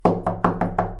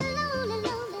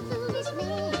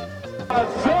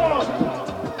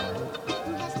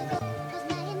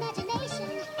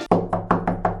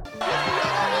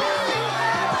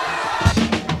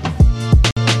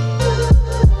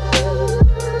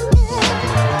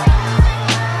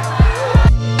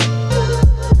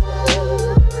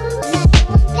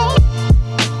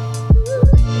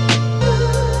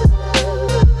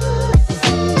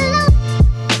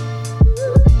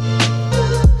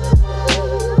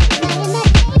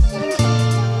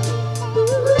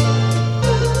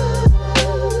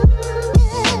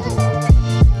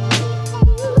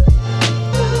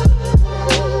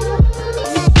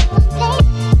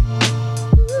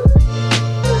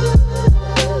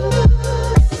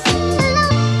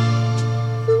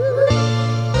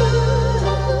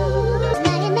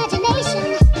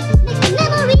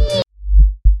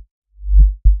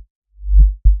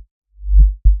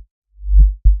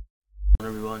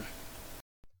Everyone.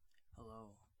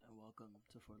 Hello and welcome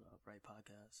to For the Upright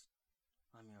Podcast.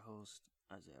 I'm your host,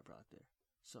 Isaiah Proctor.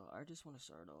 So I just want to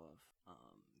start off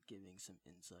giving some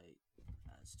insight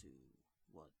as to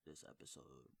what this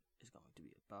episode is going to be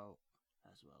about,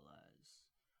 as well as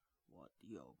what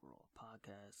the overall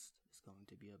podcast is going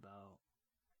to be about,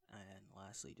 and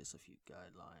lastly, just a few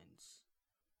guidelines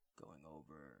going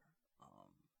over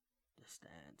the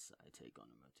stance I take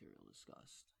on the material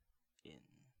discussed in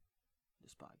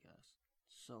this podcast.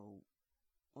 So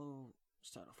we'll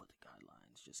start off with the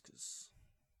guidelines just because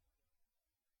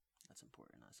that's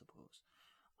important, I suppose.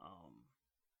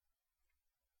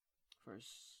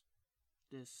 First,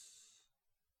 this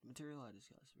material I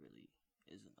discuss really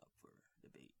isn't up for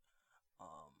debate.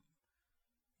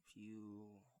 If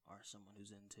you are someone who's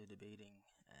into debating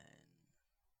and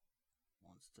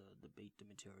wants to debate the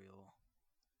material,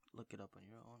 look it up on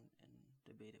your own and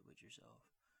debate it with yourself.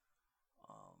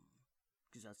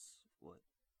 Because that's what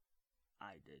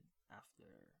I did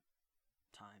after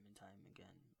time and time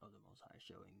again of the Most High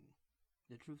showing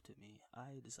the truth to me.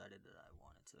 I decided that I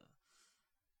wanted to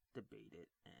debate it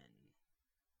and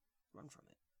run from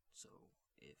it. So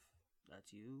if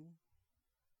that's you,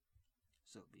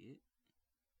 so be it.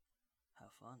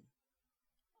 Have fun.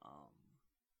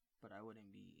 But I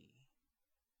wouldn't be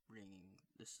bringing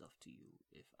this stuff to you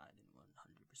if I didn't 100%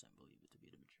 believe it to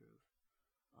be the truth.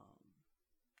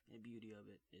 The beauty of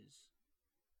it is,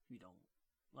 if you don't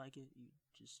like it, you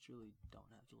just truly don't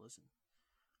have to listen.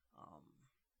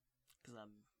 Because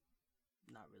I'm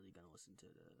not really going to listen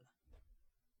to the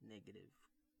negative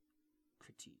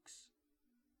critiques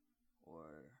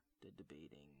or the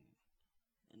debating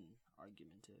and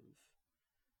argumentative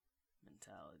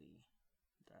mentality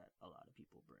that a lot of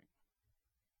people bring.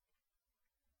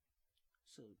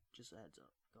 So just a heads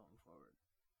up going forward.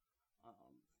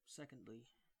 Secondly,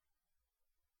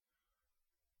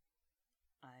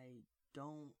 I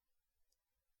don't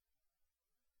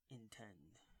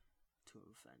intend to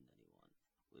offend anyone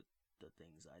with the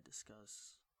things I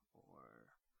discuss, or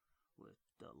with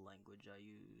the language I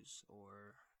use,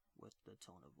 or with the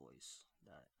tone of voice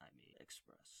that I may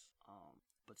express.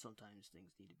 But sometimes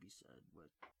things need to be said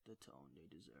with the tone they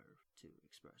deserve to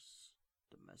express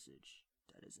the message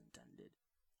that is intended.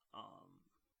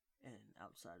 And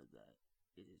outside of that,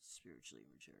 it is spiritually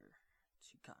immature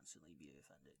to constantly be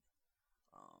offended.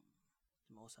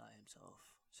 The Most High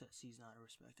himself says he's not a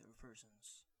respecter of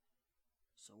persons.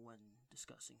 So when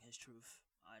discussing his truth,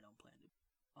 I don't plan to.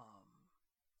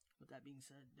 With that being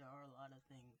said, there are a lot of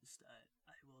things that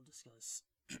I will discuss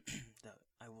that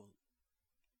I will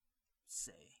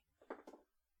say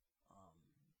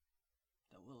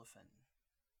that will offend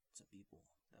some people,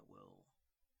 that will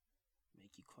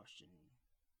make you question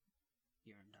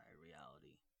your entire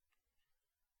reality.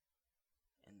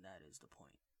 And that is the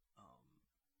point.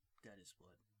 That is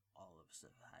what all of us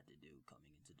have had to do coming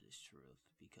into this truth,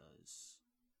 because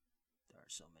there are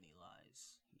so many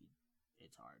lies.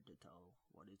 It's hard to tell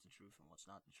what is the truth and what's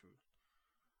not the truth.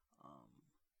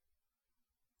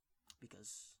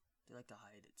 Because they like to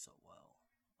hide it so well.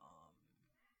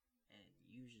 And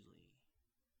usually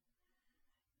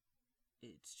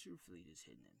it's truthfully just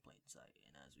hidden in plain sight.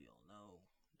 And as we all know,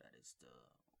 that is the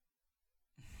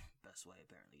best way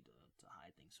apparently to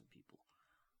hide things from people.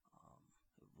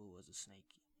 If it was a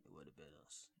snake, it would have bit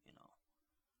us,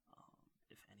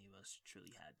 if any of us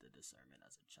truly had the discernment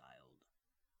as a child,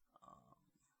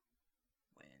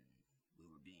 when we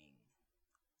were being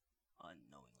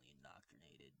unknowingly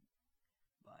indoctrinated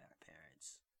by our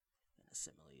parents and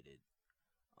assimilated,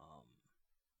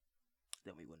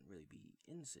 then we wouldn't really be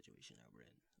in the situation that we're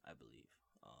in, I believe.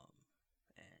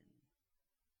 And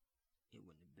it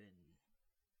wouldn't have been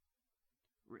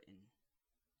written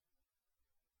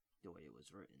the way it was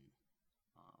written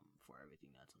for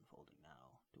everything that's unfolding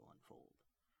now to unfold,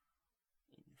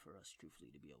 and for us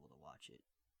truthfully to be able to watch it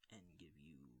and give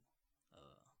you a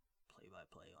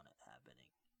play-by-play on it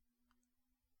happening.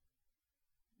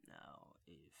 Now,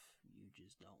 if you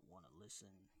just don't want to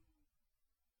listen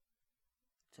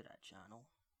to that channel,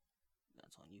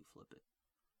 that's on you. Flip it.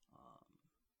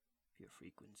 If your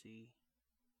frequency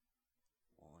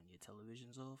on your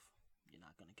television's off, you're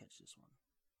not gonna catch this one.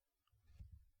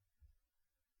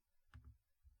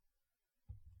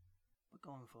 But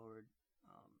going forward,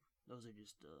 those are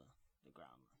just the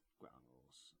ground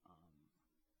rules.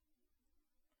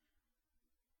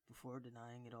 Before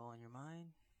denying it all in your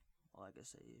mind, all I can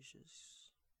say is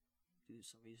just do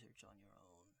some research on your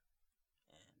own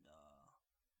and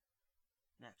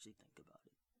actually think about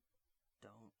it.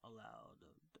 Don't allow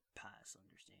the past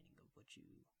understanding of what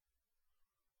you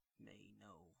may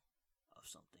know of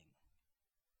something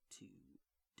to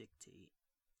dictate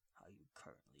how you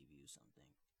currently view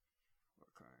something or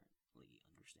currently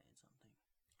understand something.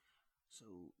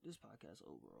 So this podcast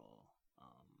overall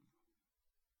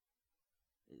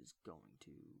is going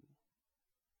to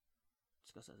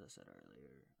discuss, as I said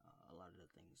earlier, a lot of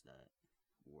the things that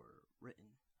were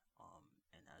written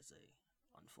and as they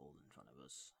unfold in front of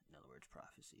us. In other words,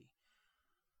 prophecy.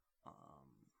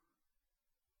 I'm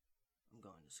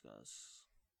going to discuss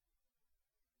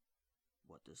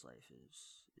what this life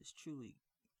is truly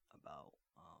about,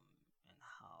 and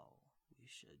how we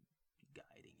should be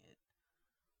guiding it,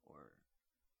 or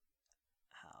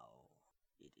how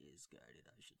it is guided,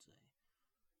 I should say.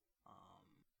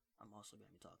 I'm also going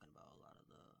to be talking about a lot of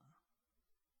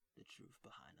the truth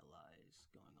behind the lies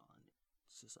going on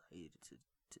in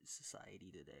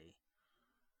society today.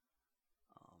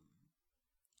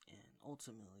 And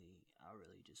ultimately, I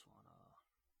really just want to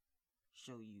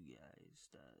show you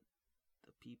guys that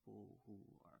the people who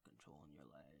are controlling your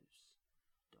lives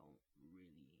don't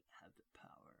really have the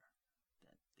power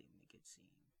that they make it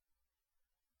seem.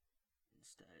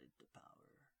 Instead, the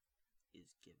power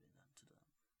is given unto them.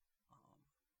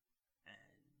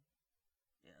 And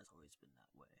it has always been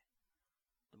that way.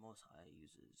 The Most High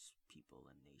uses people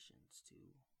and nations to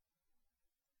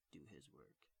do His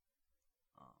work.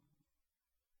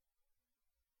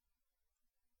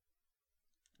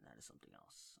 And that is something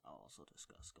else I'll also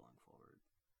discuss going forward.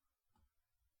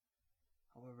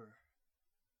 However,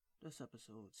 this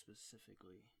episode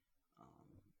specifically, I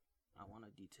want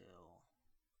to detail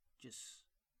just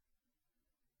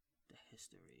the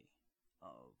history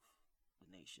of the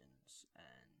nations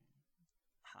and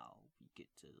how we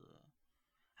get to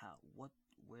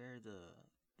where the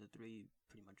three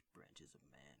pretty much branches of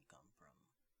man come from,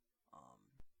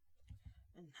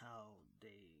 and how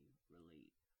they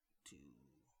relate to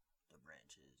the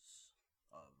branches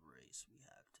of race we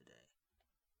have today.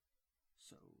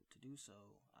 So to do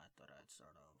so, I thought I'd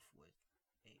start off with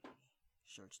a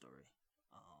short story.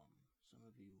 Some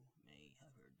of you may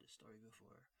have heard this story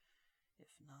before.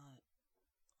 If not,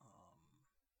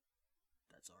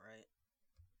 that's alright.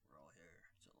 We're all here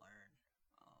to learn.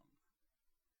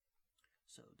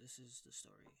 So this is the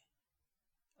story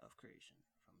of creation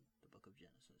from the book of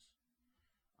Genesis.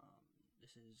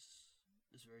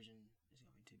 This version is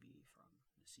going to be from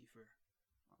the Sefer.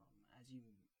 As you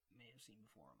may have seen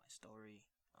before in my story,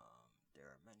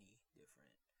 there are many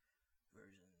different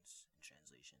versions and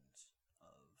translations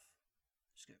of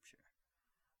scripture.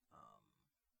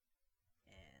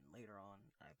 And later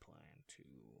on, I plan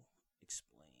to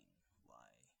explain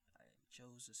why I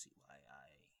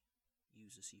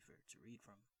use the Sefer to read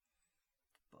from.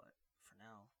 But for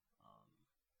now,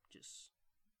 just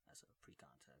as a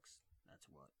pre-context, that's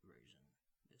what version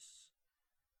this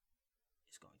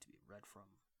is going to be read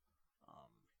from.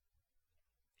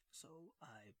 So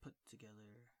I put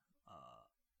together a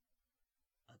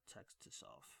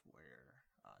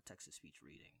text-to-speech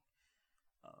reading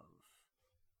of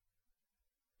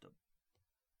the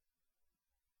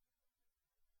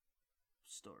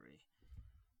story,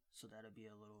 so that'll be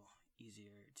a little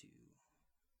easier to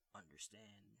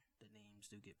understand. The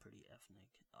names do get pretty ethnic,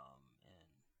 and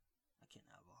I can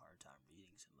have a hard time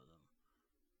reading some of them.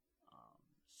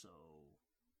 So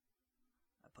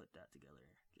I put that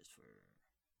together just for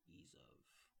ease of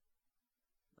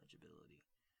legibility.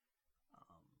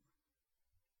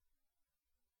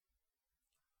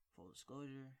 Full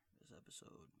disclosure, this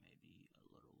episode may be a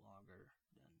little longer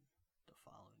than the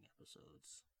following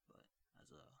episodes, but as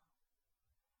a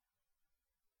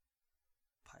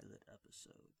pilot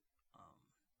episode,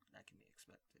 that can be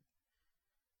expected.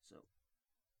 So,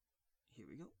 here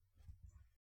we go.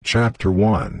 Chapter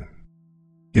 1.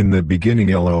 In the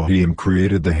beginning Elohim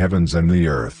created the heavens and the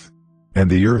earth. And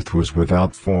the earth was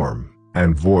without form,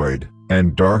 and void,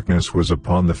 and darkness was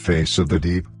upon the face of the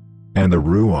deep. And the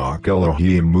Ruach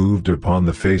Elohim moved upon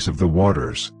the face of the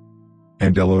waters.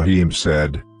 And Elohim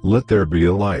said, Let there be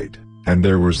a light, and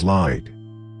there was light.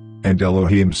 And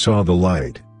Elohim saw the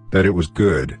light, that it was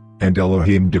good, and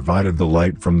Elohim divided the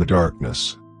light from the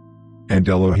darkness. And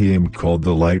Elohim called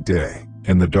the light day,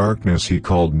 and the darkness he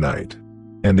called night.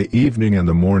 And the evening and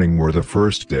the morning were the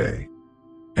first day.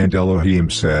 And Elohim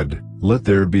said, Let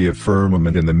there be a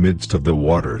firmament in the midst of the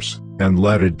waters, and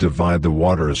let it divide the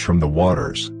waters from the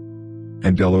waters.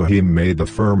 And Elohim made the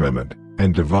firmament,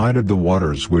 and divided the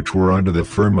waters which were under the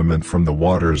firmament from the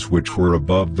waters which were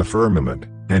above the firmament,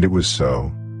 and it was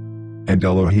so. And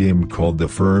Elohim called the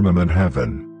firmament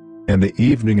heaven. And the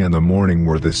evening and the morning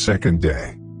were the second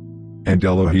day. And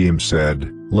Elohim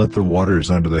said, Let the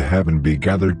waters under the heaven be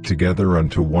gathered together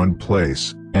unto one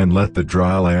place, and let the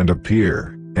dry land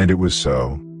appear, and it was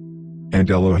so. And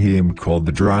Elohim called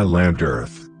the dry land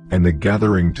earth, and the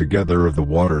gathering together of the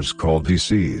waters called he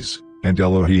seas, and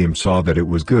Elohim saw that it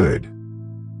was good.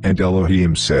 And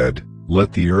Elohim said,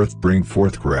 Let the earth bring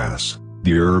forth grass,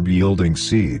 the herb yielding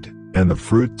seed, and the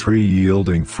fruit tree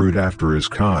yielding fruit after his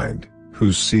kind,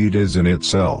 whose seed is in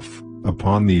itself,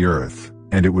 upon the earth,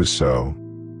 and it was so.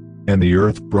 And the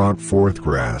earth brought forth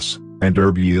grass, and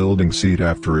herb yielding seed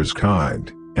after his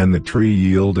kind, and the tree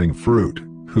yielding fruit,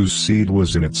 whose seed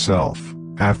was in itself,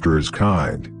 after his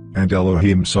kind, and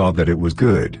Elohim saw that it was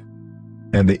good.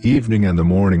 And the evening and the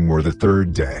morning were the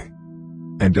third day.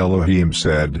 And Elohim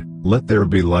said, Let there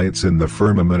be lights in the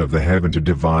firmament of the heaven to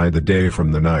divide the day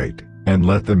from the night, and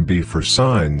let them be for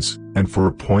signs, and for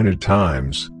appointed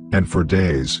times, and for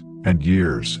days, and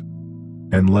years.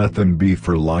 And let them be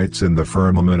for lights in the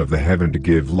firmament of the heaven to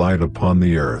give light upon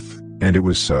the earth, and it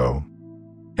was so.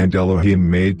 And Elohim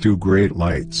made 2 great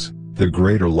lights, the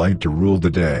greater light to rule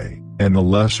the day, and the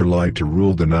lesser light to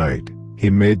rule the night. He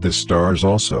made the stars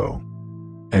also.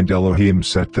 And Elohim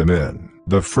set them in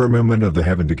the firmament of the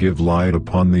heaven to give light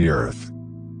upon the earth,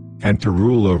 and to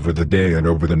rule over the day and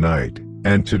over the night,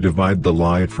 and to divide the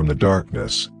light from the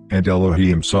darkness. And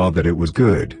Elohim saw that it was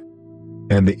good.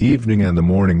 And the evening and the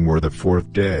morning were the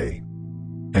fourth day.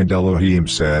 And Elohim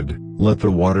said, Let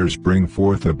the waters bring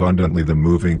forth abundantly the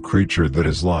moving creature that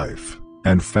is life,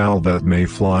 and fowl that may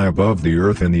fly above the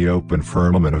earth in the open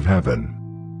firmament of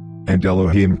heaven. And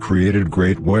Elohim created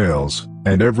great whales,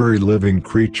 and every living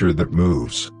creature that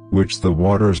moves, which the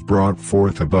waters brought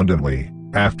forth abundantly,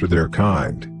 after their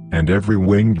kind, and every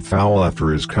winged fowl after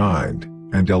his kind.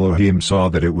 And Elohim saw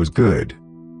that it was good.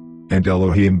 And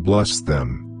Elohim blessed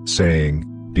them,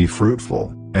 saying, Be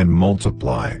fruitful, and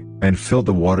multiply, and fill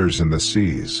the waters in the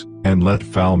seas, and let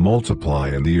fowl multiply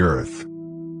in the earth.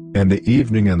 And the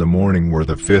evening and the morning were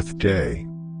the fifth day.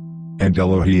 And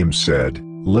Elohim said,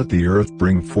 Let the earth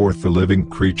bring forth the living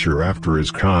creature after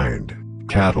his kind,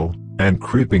 cattle, and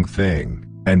creeping thing,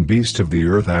 and beast of the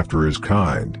earth after his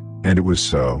kind, and it was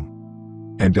so.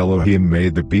 And Elohim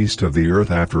made the beast of the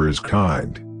earth after his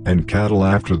kind, and cattle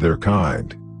after their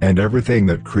kind, and everything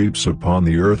that creeps upon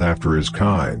the earth after his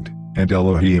kind, and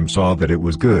Elohim saw that it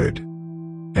was good.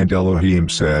 And Elohim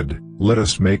said, Let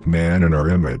us make man in our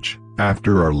image,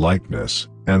 after our likeness,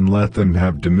 and let them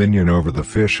have dominion over the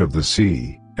fish of the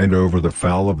sea, and over the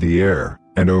fowl of the air,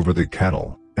 and over the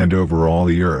cattle, and over all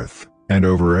the earth, and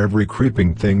over every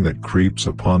creeping thing that creeps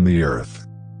upon the earth.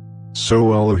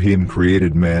 So Elohim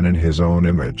created man in his own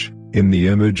image, in the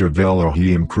image of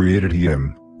Elohim created he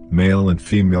him, male and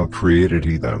female created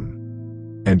he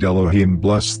them. And Elohim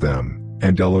blessed them,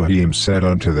 and Elohim said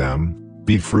unto them,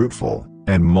 Be fruitful,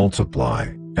 and multiply,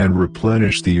 and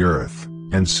replenish the earth,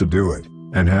 and subdue it,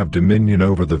 and have dominion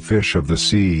over the fish of the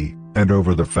sea, and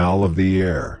over the fowl of the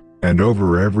air, and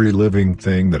over every living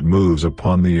thing that moves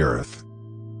upon the earth.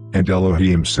 And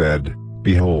Elohim said,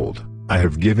 Behold, I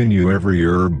have given you every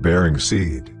herb bearing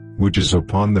seed, which is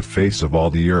upon the face of all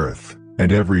the earth,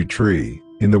 and every tree,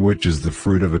 in the which is the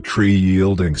fruit of a tree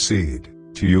yielding seed,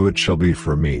 to you it shall be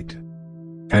for meat.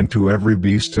 And to every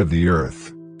beast of the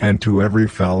earth, and to every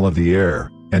fowl of the air,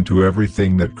 and to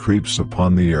everything that creeps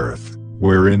upon the earth,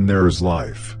 wherein there is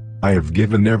life, I have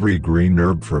given every green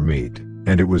herb for meat,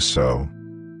 and it was so.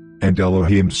 And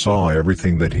Elohim saw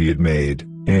everything that he had made,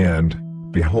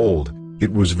 and, behold,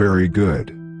 it was very good.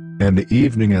 And the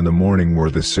evening and the morning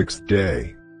were the sixth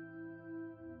day.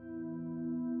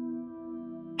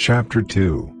 Chapter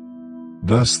 2.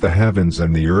 Thus the heavens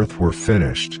and the earth were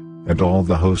finished, and all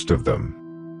the host of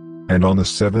them. And on the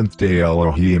seventh day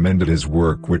Elohim ended his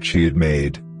work which he had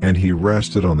made, and he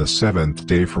rested on the seventh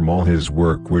day from all his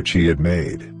work which he had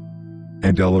made.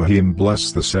 And Elohim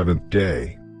blessed the seventh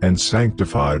day, and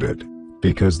sanctified it,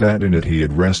 because that in it he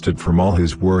had rested from all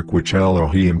his work which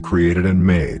Elohim created and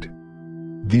made.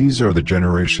 These are the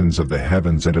generations of the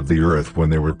heavens and of the earth when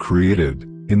they were created,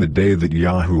 in the day that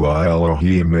Yahuwah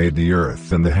Elohim made the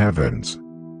earth and the heavens.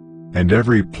 And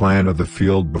every plant of the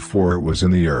field before it was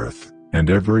in the earth, and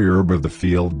every herb of the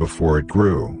field before it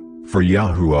grew, for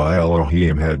Yahuwah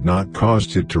Elohim had not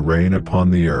caused it to rain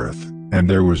upon the earth, and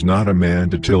there was not a man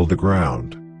to till the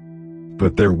ground.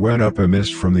 But there went up a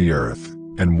mist from the earth,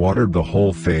 and watered the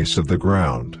whole face of the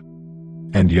ground.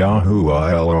 And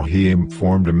Yahuwah Elohim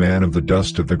formed a man of the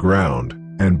dust of the ground,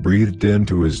 and breathed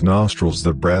into his nostrils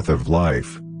the breath of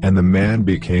life, and the man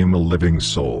became a living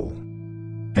soul.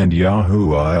 And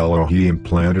Yahuwah Elohim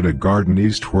planted a garden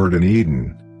eastward in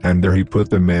Eden, and there he put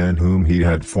the man whom he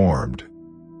had formed.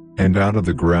 And out of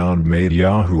the ground made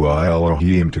Yahuwah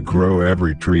Elohim to grow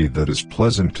every tree that is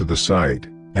pleasant to the sight,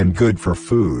 and good for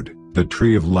food, the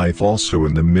tree of life also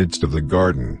in the midst of the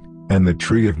garden, and the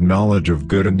tree of knowledge of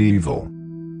good and evil.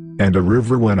 And a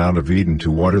river went out of Eden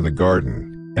to water the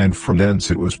garden, and from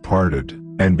thence it was parted,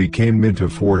 and became into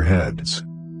 4 heads.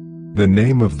 The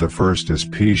name of the first is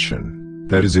Pishon,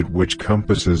 that is it which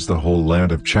compasses the whole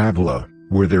land of Chavilah,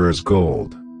 where there is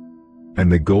gold.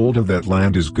 And the gold of that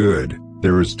land is good,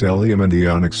 there is bdellium and the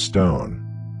onyx stone.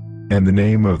 And the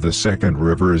name of the second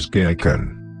river is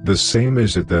Gihon, the same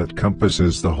is it that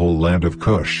compasses the whole land of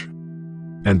Cush.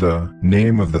 And the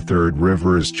name of the third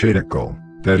river is Chiddekel,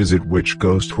 that is it which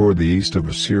goes toward the east of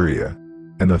Assyria.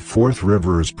 And the fourth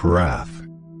river is Perath.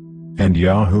 And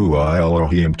Yahuwah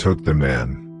Elohim took the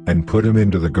man, and put him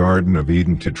into the garden of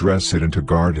Eden to dress it and to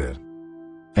guard it.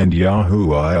 And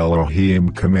Yahuwah Elohim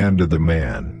commanded the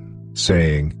man,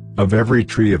 saying, Of every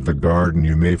tree of the garden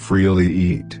you may freely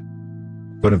eat.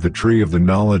 But of the tree of the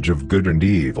knowledge of good and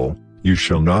evil, you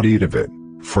shall not eat of it,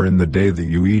 for in the day that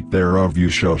you eat thereof you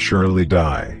shall surely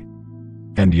die.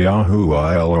 And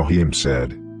Yahuwah Elohim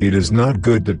said, It is not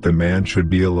good that the man should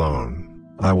be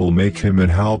alone, I will make him an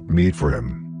helpmeet for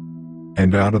him.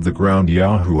 And out of the ground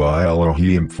Yahuwah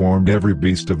Elohim formed every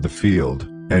beast of the field,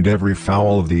 and every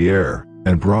fowl of the air,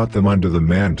 and brought them unto the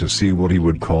man to see what he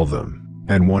would call them.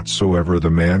 And whatsoever the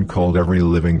man called every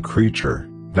living creature,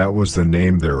 that was the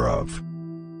name thereof.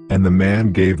 And the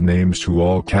man gave names to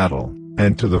all cattle,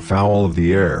 and to the fowl of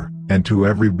the air, and to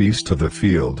every beast of the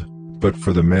field, but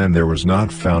for the man there was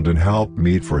not found an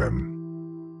helpmeet for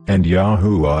him. And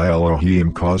Yahuwah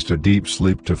Elohim caused a deep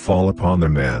sleep to fall upon the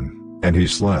man, and he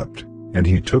slept, and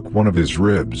he took one of his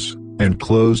ribs, and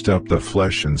closed up the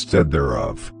flesh instead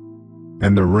thereof.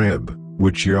 And the rib,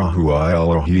 which Yahuwah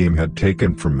Elohim had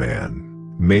taken from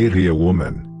man, made he a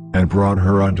woman, and brought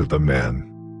her unto the man.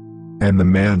 And the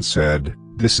man said,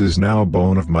 This is now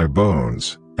bone of my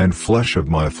bones, and flesh of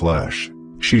my flesh,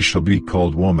 she shall be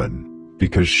called woman,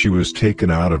 because she was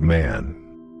taken out of man.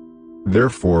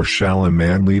 Therefore shall a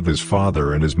man leave his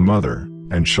father and his mother,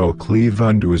 and shall cleave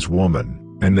unto his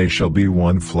woman, and they shall be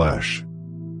one flesh.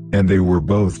 And they were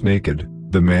both naked,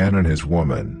 the man and his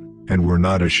woman, and were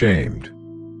not ashamed.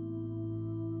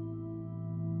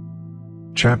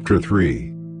 Chapter 3.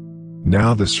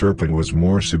 Now the serpent was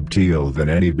more subtle than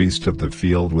any beast of the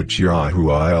field which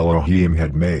Yahuwah Elohim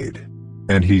had made.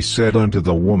 And he said unto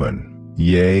the woman,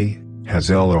 Yea, has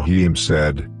Elohim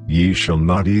said, Ye shall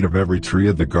not eat of every tree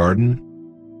of the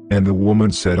garden? And the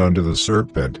woman said unto the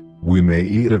serpent, We may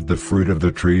eat of the fruit of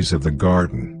the trees of the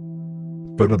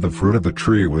garden. But of the fruit of the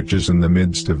tree which is in the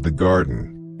midst of the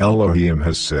garden, Elohim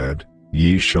has said,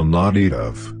 Ye shall not eat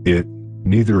of it,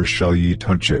 neither shall ye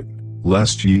touch it,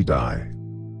 lest ye die.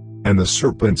 And the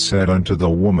serpent said unto the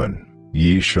woman,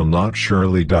 Ye shall not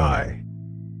surely die.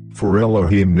 For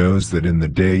Elohim knows that in the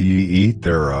day ye eat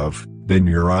thereof, then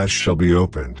your eyes shall be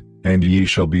opened, and ye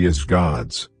shall be as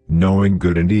gods, knowing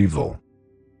good and evil.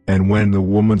 And when the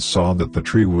woman saw that the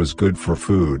tree was good for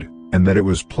food, and that it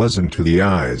was pleasant to the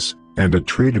eyes, and a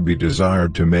tree to be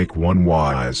desired to make one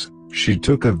wise, she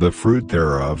took of the fruit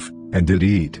thereof, and did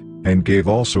eat, and gave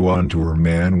also unto her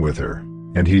man with her,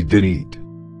 and he did eat.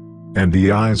 And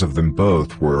the eyes of them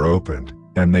both were opened,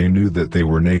 and they knew that they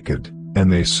were naked,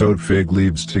 and they sewed fig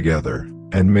leaves together,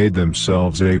 and made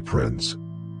themselves aprons.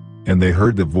 And they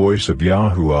heard the voice of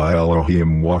Yahuwah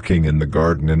Elohim walking in the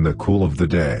garden in the cool of the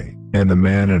day, and the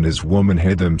man and his woman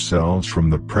hid themselves from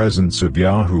the presence of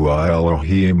Yahuwah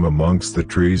Elohim amongst the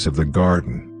trees of the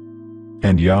garden.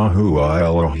 And Yahuwah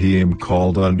Elohim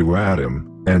called unto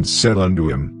Adam, and said unto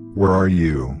him, Where are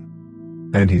you?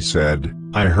 And he said,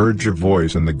 I heard your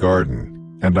voice in the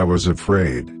garden, and I was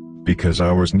afraid, because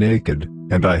I was naked,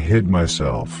 and I hid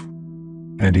myself.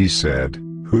 And he said,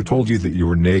 Who told you that you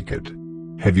were naked?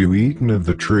 Have you eaten of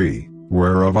the tree,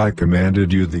 whereof I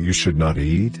commanded you that you should not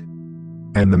eat?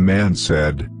 And the man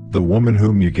said, The woman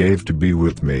whom you gave to be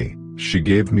with me, she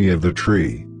gave me of the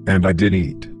tree, and I did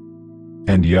eat.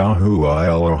 And Yahuwah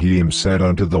Elohim said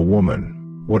unto the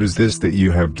woman, What is this that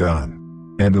you have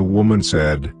done? And the woman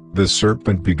said, The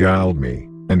serpent beguiled me,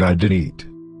 and I did eat.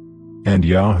 And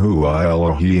Yahuwah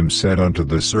Elohim said unto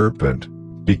the serpent,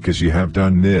 Because you have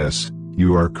done this,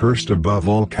 you are cursed above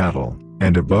all cattle,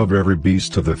 and above every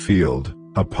beast of the field,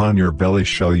 upon your belly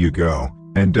shall you go,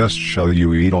 and dust shall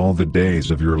you eat all the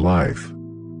days of your life.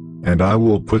 And I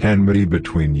will put enmity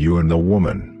between you and the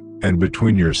woman, and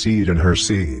between your seed and her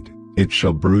seed, it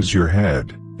shall bruise your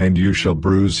head, and you shall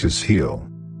bruise his heel.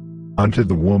 Unto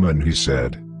the woman he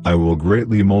said, I will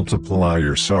greatly multiply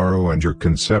your sorrow and your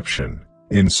conception,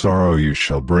 in sorrow you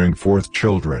shall bring forth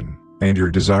children, and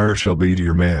your desire shall be to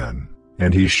your man,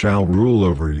 and he shall rule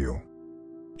over you.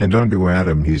 And unto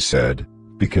Adam he said,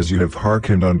 Because you have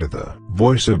hearkened unto the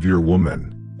voice of your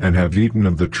woman, and have eaten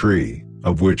of the tree,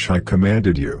 of which I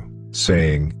commanded you,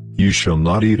 saying, You shall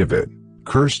not eat of it,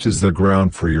 cursed is the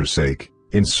ground for your sake,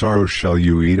 in sorrow shall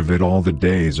you eat of it all the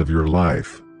days of your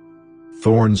life.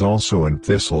 Thorns also and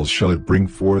thistles shall it bring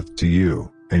forth to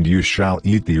you, and you shall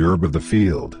eat the herb of the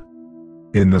field.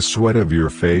 In the sweat of your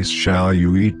face shall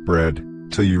you eat bread,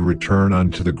 till you return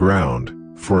unto the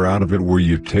ground, for out of it were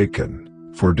you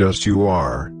taken, for dust you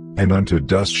are, and unto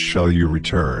dust shall you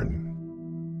return.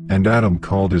 And Adam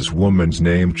called his woman's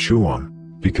name Chua,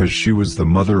 because she was the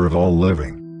mother of all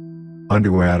living.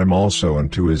 Unto Adam also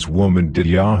and to his woman did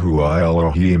Yahuwah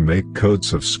Elohim make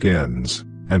coats of skins,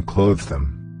 and clothe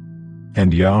them.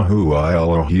 And Yahuwah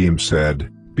Elohim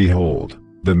said, Behold,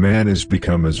 the man is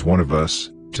become as one of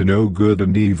us, to know good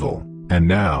and evil, and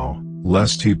now,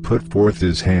 lest he put forth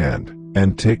his hand,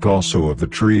 and take also of the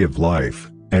tree of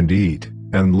life, and eat,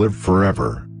 and live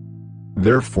forever.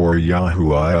 Therefore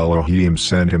Yahuwah Elohim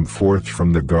sent him forth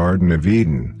from the Garden of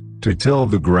Eden, to till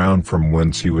the ground from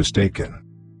whence he was taken.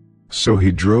 So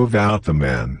he drove out the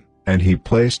man, and he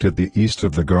placed at the east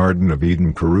of the Garden of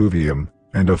Eden Cherubium,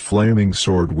 and a flaming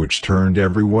sword which turned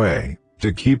every way,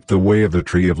 to keep the way of the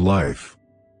tree of life.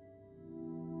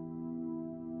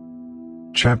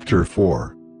 Chapter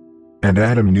 4. And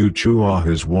Adam knew Chua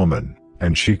his woman,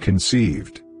 and she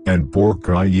conceived, and bore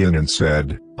Cain and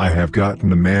said, I have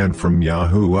gotten a man from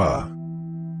Yahuwah.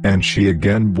 And she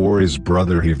again bore his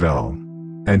brother Hevel.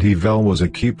 And Hevel was a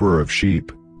keeper of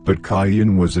sheep, but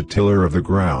Cain was a tiller of the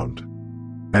ground.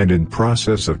 And in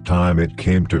process of time it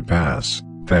came to pass,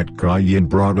 that Cain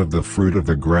brought of the fruit of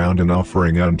the ground an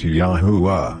offering unto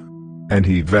Yahuwah. And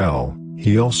Hevel,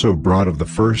 he also brought of the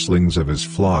firstlings of his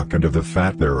flock and of the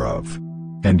fat thereof.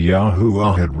 And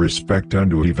Yahuwah had respect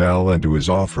unto Hevel and to his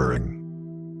offering.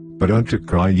 But unto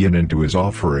Cain and to his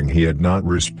offering he had not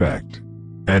respect.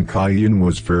 And Cain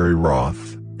was very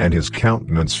wroth, and his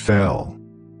countenance fell.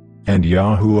 And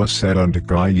Yahuwah said unto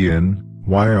Cain,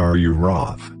 Why are you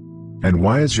wroth? And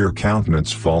why is your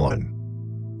countenance fallen?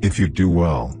 If you do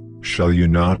well, shall you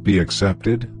not be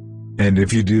accepted? And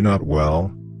if you do not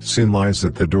well, sin lies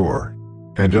at the door.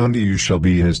 And unto you shall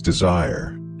be his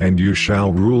desire, and you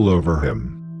shall rule over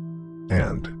him.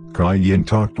 And Cain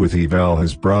talked with Hevel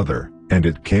his brother, and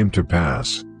it came to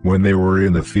pass, when they were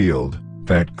in the field,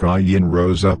 that Cain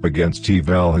rose up against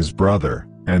Hevel his brother,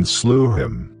 and slew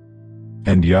him.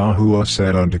 And Yahuwah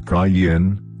said unto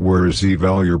Cain, Where is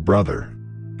Hevel your brother?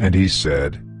 And he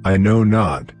said, I know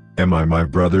not, am I my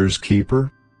brother's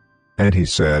keeper? And he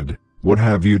said, What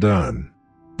have you done?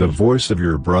 The voice of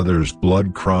your brother's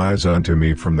blood cries unto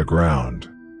me from the ground.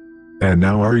 And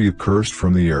now are you cursed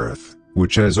from the earth,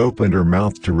 which has opened her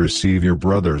mouth to receive your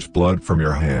brother's blood from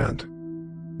your hand.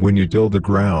 When you till the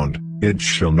ground, it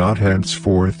shall not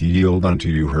henceforth yield unto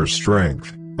you her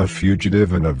strength, a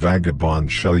fugitive and a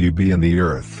vagabond shall you be in the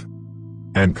earth.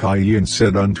 And Cain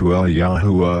said unto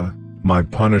Yahuwah, My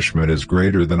punishment is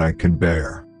greater than I can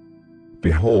bear.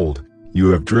 Behold, you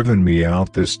have driven me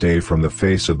out this day from the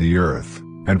face of the earth,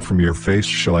 and from your face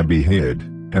shall I be hid,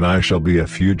 and I shall be a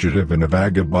fugitive and a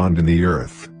vagabond in the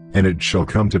earth, and it shall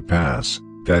come to pass,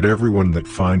 that everyone that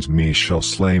finds me shall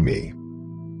slay me.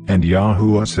 And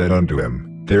Yahuwah said unto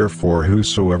him, Therefore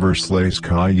whosoever slays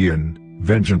Cain,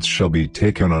 vengeance shall be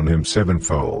taken on him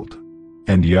sevenfold.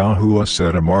 And Yahuwah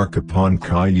set a mark upon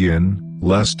Cain,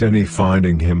 lest any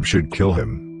finding him should kill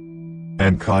him.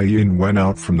 And Cain went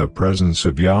out from the presence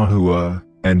of Yahuwah,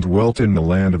 and dwelt in the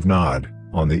land of Nod,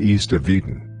 on the east of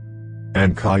Eden.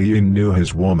 And Cain knew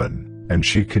his woman, and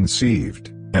she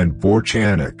conceived, and bore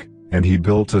Chanach, and he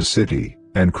built a city,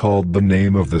 and called the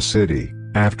name of the city,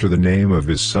 after the name of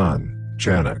his son,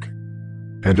 Chanach.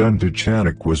 And unto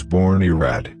Chanach was born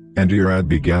Irad, and Irad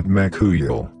begat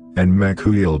Mechuel, and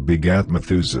Mechuel begat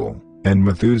Methuselah, And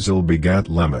Methuselah begat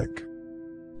Lamech.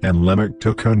 And Lamech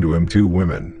took unto him 2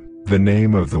 women, the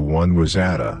name of the one was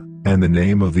Adah, and the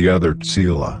name of the other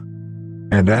Tzillah.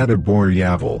 And Adah bore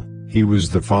Yavel, he was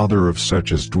the father of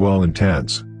such as dwell in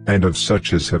tents, and of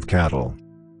such as have cattle.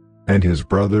 And his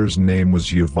brother's name was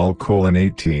Yuval.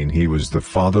 18 He was the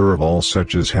father of all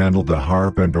such as handled the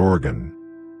harp and organ.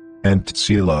 And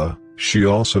Tzillah, she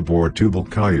also bore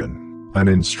Tubal-Cain, an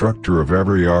instructor of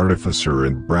every artificer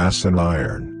in brass and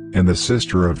iron, and the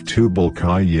sister of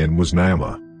Tubal-Cain was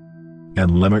Naamah.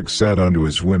 And Lamech said unto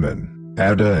his women,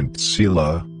 Adah and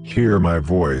Tzillah, hear my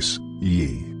voice,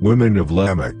 ye women of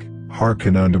Lamech,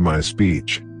 hearken unto my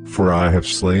speech, for I have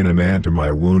slain a man to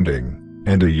my wounding,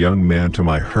 and a young man to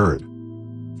my hurt.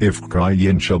 If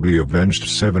Cain shall be avenged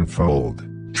 7-fold,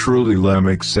 truly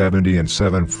Lamech 70 and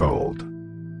 7-fold.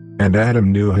 And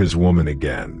Adam knew his woman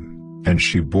again, and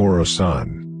she bore a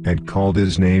son, and called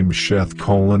his name Sheth.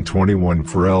 21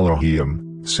 For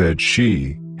Elohim, said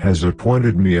she, has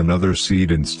appointed me another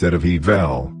seed instead of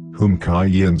Hevel, whom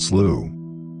Cain slew.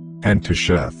 And to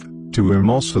Sheth, to him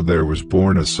also there was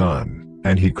born a son,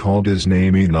 and he called his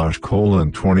name Enosh.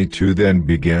 22 Then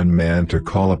began man to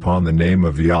call upon the name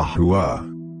of Yahuwah.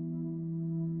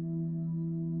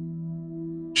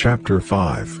 Chapter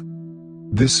 5.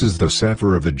 This is the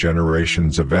Sefer of the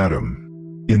generations of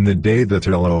Adam. In the day that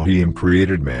Elohim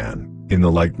created man, in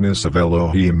the likeness of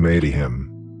Elohim made he him.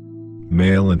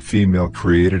 Male and female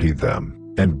created he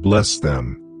them, and blessed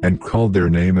them, and called their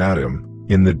name Adam,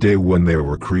 in the day when they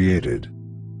were created.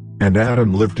 And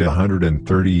Adam lived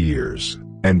 130 years,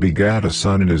 and begat a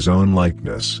son in his own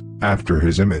likeness, after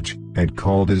his image, and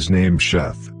called his name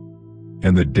Sheth.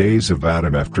 And the days of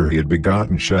Adam after he had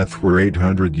begotten Sheth were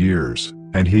 800 years,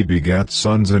 and he begat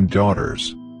sons and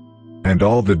daughters. And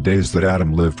all the days that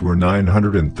Adam lived were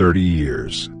 930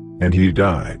 years, and he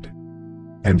died.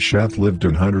 And Sheth lived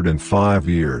 105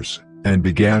 years, and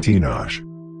begat Enosh.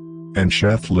 And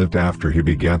Sheth lived after he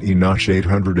begat Enosh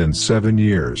 807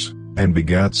 years, and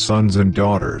begat sons and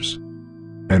daughters.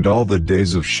 And all the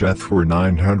days of Sheth were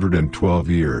 912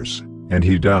 years, and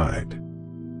he died.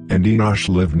 And Enosh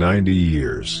lived 90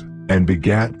 years, and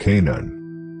begat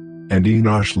Canaan. And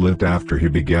Enosh lived after he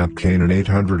begat Canaan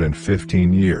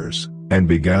 815 years, and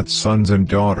begat sons and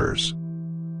daughters.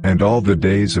 And all the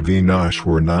days of Enosh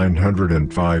were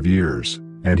 905 years,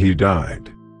 and he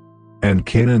died. And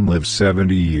Canaan lived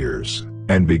 70 years,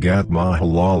 and begat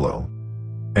Mahalalel.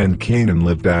 And Canaan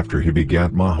lived after he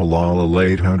begat Mahalalel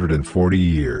 840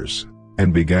 years,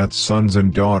 and begat sons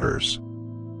and daughters.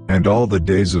 And all the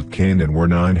days of Canaan were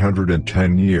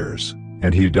 910 years,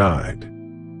 and he died.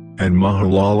 And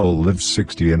Mahalalel lived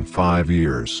 65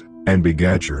 years, and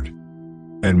begat Jared.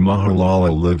 And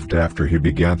Mahalalel lived after he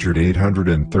begat Jared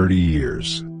 830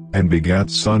 years, and begat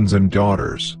sons and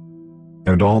daughters.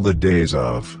 And all the days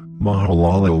of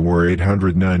Mahalalel were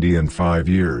 895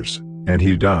 years, and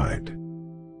he died.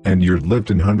 And Jared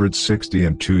lived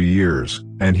 162 years,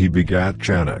 and he begat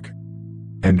Chanach.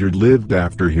 And Jared lived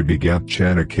after he begat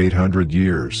Chanach 800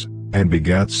 years, and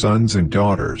begat sons and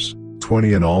daughters,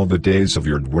 20. And all the days of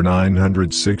Jared were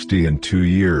 962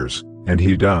 years, and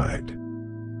he died.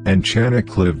 And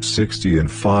Chanach lived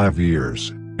 65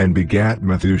 years, and begat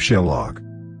Methuselah.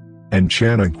 And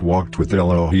Chanach walked with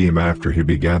Elohim after he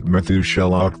begat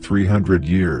Methuselah 300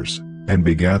 years, and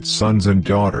begat sons and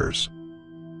daughters.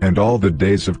 And all the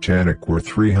days of Chanach were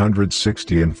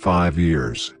 365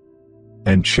 years.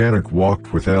 And Chanach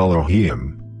walked with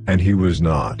Elohim, and he was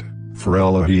not, for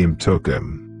Elohim took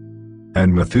him.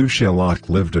 And Methuselah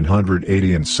lived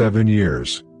 187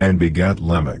 years, and begat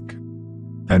Lamech.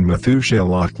 And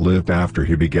Methuselah lived after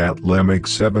he begat Lamech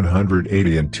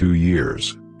 782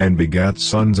 years, and begat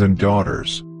sons and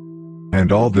daughters.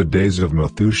 And all the days of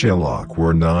Methuselah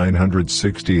were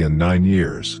 969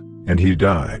 years, and he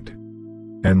died.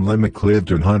 And Lamech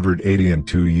lived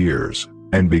 182 years,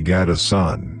 and begat a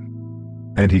son.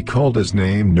 And he called his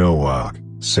name Noah,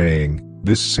 saying,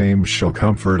 This same shall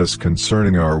comfort us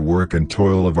concerning our work and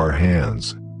toil of our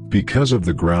hands, because of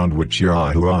the ground which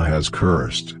Yahuwah has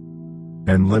cursed.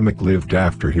 And Lamech lived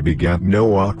after he begat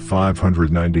Noah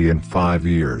 595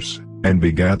 years, and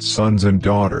begat sons and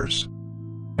daughters.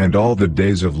 And all the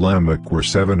days of Lamech were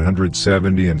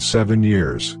 777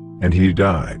 years, and he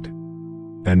died.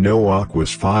 And Noah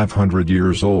was 500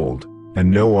 years old, and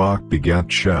Noah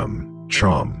begat Shem,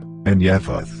 Cham, and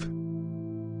Japheth.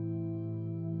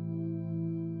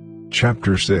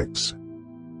 Chapter 6.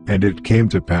 And it came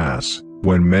to pass,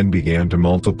 when men began to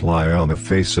multiply on the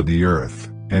face of the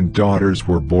earth, and daughters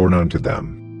were born unto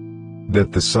them,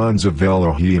 that the sons of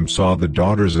Elohim saw the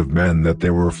daughters of men that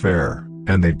they were fair,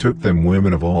 and they took them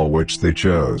women of all which they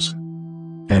chose.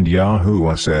 And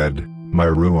Yahuwah said, My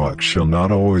Ruach shall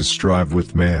not always strive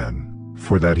with man,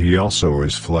 for that he also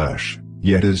is flesh,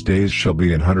 yet his days shall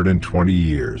be 120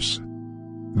 years.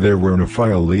 There were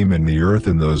Nephilim in the earth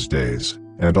in those days,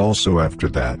 and also after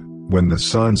that, when the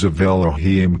sons of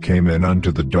Elohim came in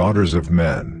unto the daughters of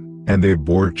men, and they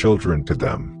bore children to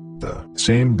them, the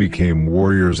same became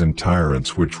warriors and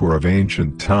tyrants which were of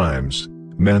ancient times,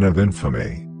 men of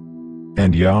infamy.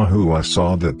 And Yahuwah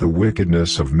saw that the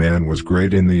wickedness of man was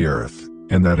great in the earth,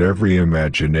 and that every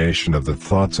imagination of the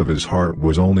thoughts of his heart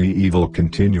was only evil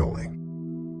continually.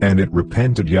 And it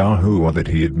repented Yahuwah that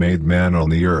he had made man on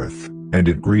the earth, and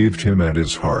it grieved him at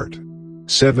his heart.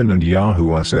 7 And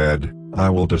Yahuwah said, I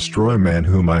will destroy man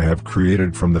whom I have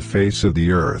created from the face of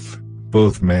the earth,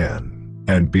 both man,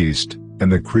 and beast, and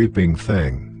the creeping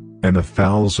thing, and the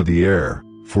fowls of the air,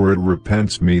 for it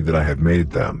repents me that I have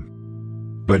made them.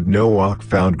 But Noach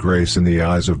found grace in the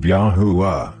eyes of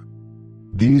Yahuwah.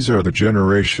 These are the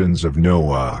generations of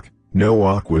Noach.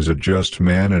 Noach was a just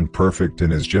man and perfect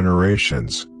in his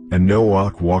generations, and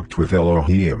Noach walked with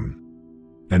Elohim.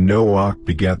 And Noach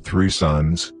begat 3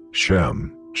 sons,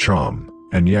 Shem, Cham,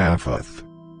 and Japheth.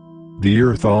 The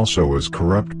earth also was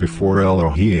corrupt before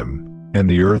Elohim, and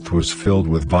the earth was filled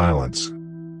with violence.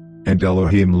 And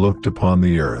Elohim looked upon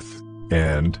the earth,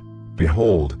 and,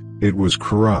 behold, it was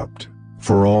corrupt,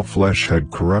 for all flesh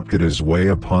had corrupted his way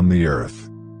upon the earth.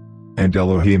 And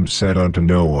Elohim said unto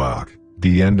Noach,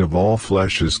 The end of all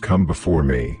flesh is come before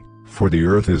me, for the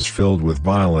earth is filled with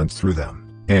violence through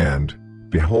them, and,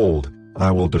 behold,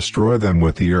 I will destroy them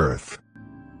with the earth.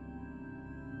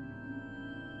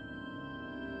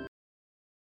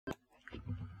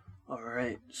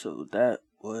 Alright, so that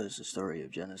was the story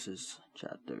of Genesis,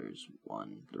 chapters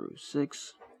 1 through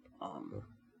 6.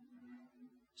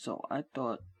 So I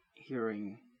thought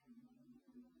hearing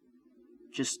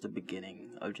just the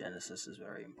beginning of Genesis is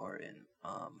very important,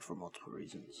 for multiple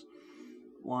reasons.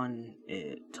 One,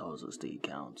 it tells us the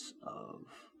accounts of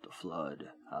the flood,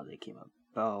 how they came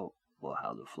about,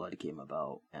 how the flood came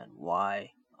about, and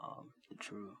why, the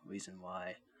true reason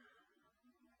why,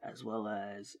 as well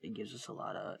as it gives us a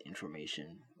lot of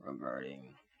information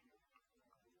regarding,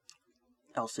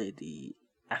 I'll say, the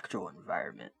actual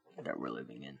environment that we're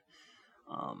living in.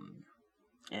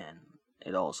 And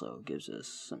it also gives us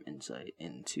some insight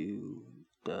into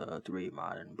the 3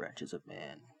 modern branches of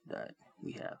man that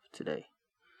we have today.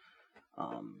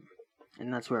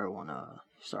 And that's where I want to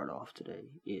start off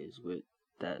today, is with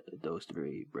those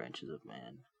 3 branches of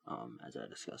man, as I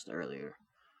discussed earlier.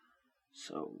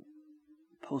 So,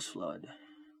 post-flood,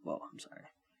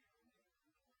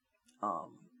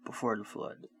 before the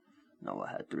flood, Noah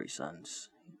had 3 sons,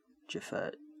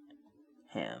 Japheth,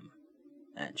 Ham,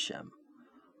 and Shem.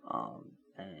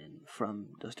 And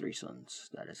from those 3 sons,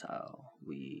 that is how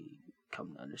we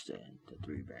come to understand the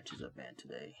 3 branches of man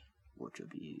today, which would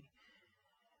be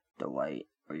the white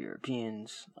or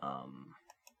Europeans,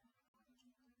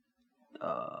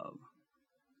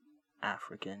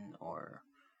 African or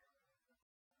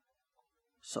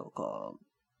so-called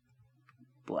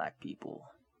black people,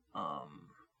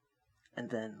 and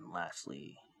then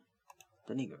lastly,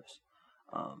 the Negroes,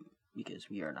 because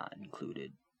we are not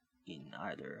included in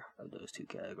either of those 2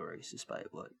 categories,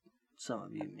 despite what some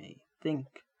of you may think,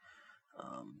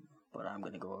 but I'm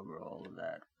going to go over all of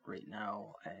that right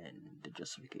now and the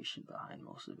justification behind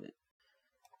most of it.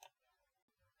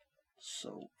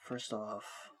 So first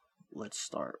off, let's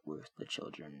start with the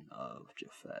children of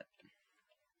Japheth.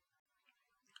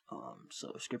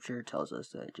 So scripture tells us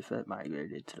that Japheth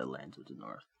migrated to the lands of the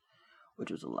north, which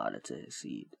was allotted to his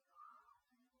seed.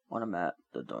 On a map,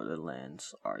 the northern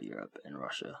lands are Europe and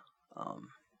Russia.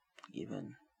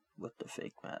 Even with the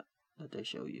fake map that they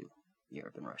show you,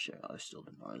 Europe and Russia are still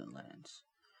the northern lands.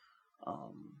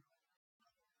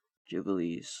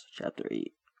 Jubilees, chapter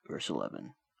 8, verse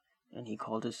 11. And he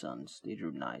called his sons, they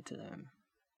drew nigh to him,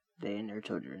 they and their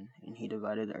children, and he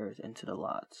divided the earth into the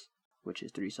lots, which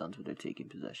his 3 sons would have taken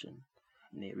possession.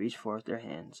 And they reached forth their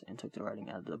hands, and took the writing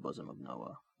out of the bosom of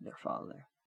Noah, their father.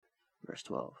 Verse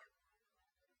 12.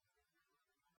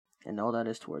 And all that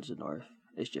is towards the north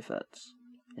is Japheth's,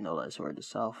 and all that is toward the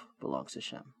south belongs to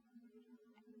Shem.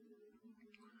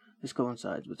 This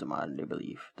coincides with the modern day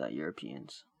belief that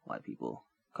Europeans, white people,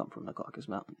 come from the Caucasus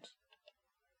Mountains.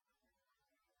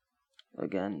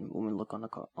 Again, when we look on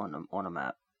a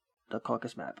map, the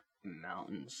Caucasus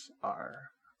mountains are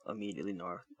immediately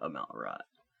north of Mount Ararat.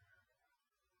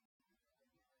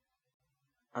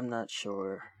 I'm not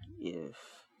sure if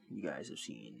you guys have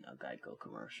seen a Geico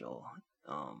commercial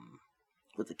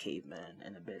with the caveman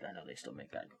and a bit. I know they still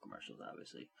make Geico commercials,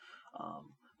 obviously,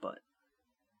 but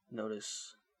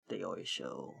notice they always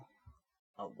show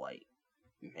a white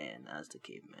man as the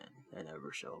caveman. They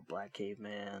never show a black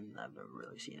caveman. I've never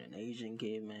really seen an Asian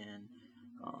caveman.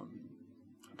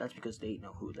 That's because they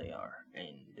know who they are,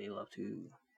 and they love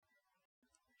to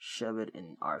shove it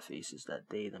in our faces that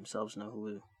they themselves know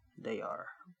who they are,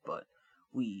 but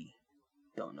we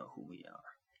don't know who we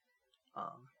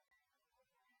are.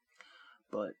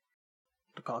 But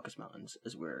the Caucasus Mountains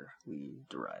is where we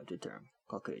derive the term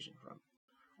Caucasian from.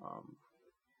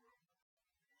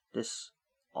 This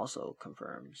also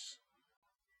confirms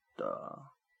the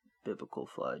biblical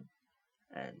flood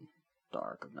and the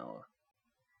Ark of Noah.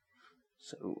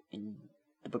 So in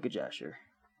the book of Jasher,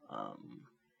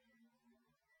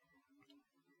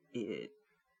 it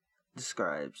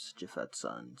describes Japheth's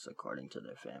sons according to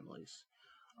their families.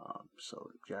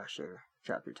 So Jasher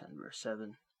chapter 10 verse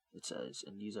 7, it says,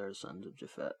 "And these are the sons of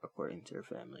Japhet according to their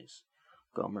families: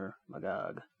 Gomer,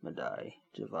 Magog, Madai,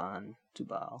 Javan,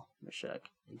 Tubal,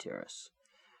 Meshech, and Tiras.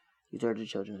 These are the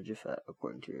children of Japhet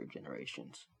according to their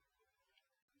generations."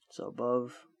 So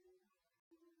above,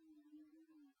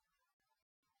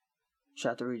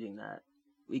 after reading that,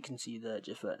 we can see that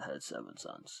Japhet had 7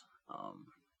 sons.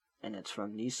 And it's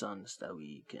from these sons that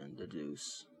we can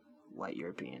deduce white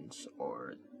Europeans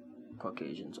or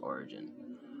Caucasians'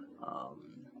 origin.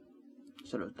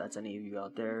 So if that's any of you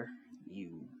out there,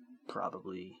 you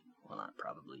probably, well, not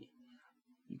probably,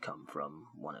 you come from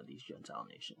one of these Gentile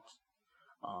nations.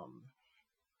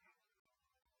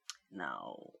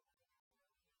 Now,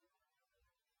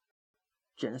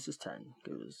 Genesis 10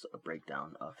 gives a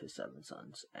breakdown of his 7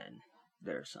 sons and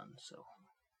their sons, so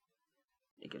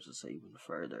it gives us an even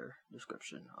further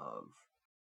description of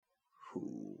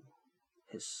who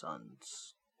his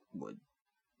sons would,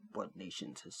 what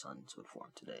nations his sons would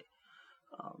form today.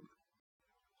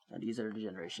 And these are the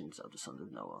generations of the sons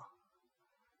of Noah: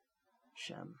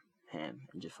 Shem, Ham,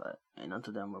 and Japheth. And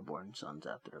unto them were born sons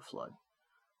after the flood.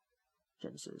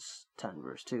 Genesis 10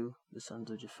 verse 2, the sons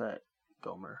of Japhet,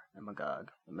 Gomer, and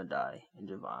Magog, and Madai, and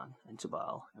Javan, and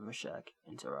Tubal, and Meshech,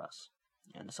 and Tiras.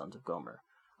 And the sons of Gomer,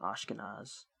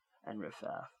 Ashkenaz, and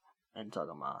Riphath, and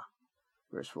Togarmah.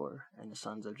 Verse 4, and the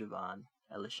sons of Javan,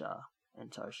 Elisha,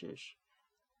 and Tarshish,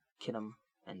 Kittim,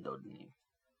 and Dodanim.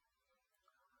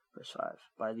 Verse 5,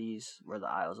 by these were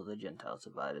the isles of the Gentiles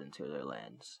divided into their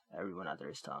lands, everyone after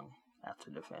his tongue,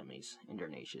 after their families, in their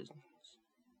nations.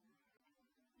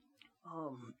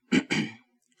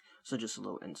 So just a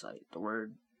little insight. The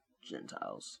word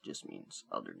Gentiles just means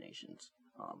other nations.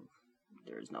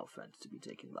 There is no offense to be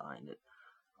taken behind it.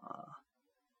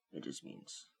 It just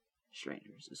means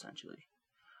strangers, essentially.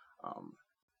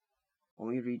 When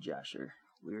we read Jasher,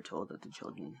 we are told that the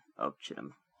children of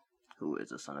Chittim, who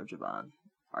is a son of Javan,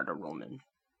 are the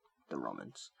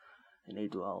Romans, and they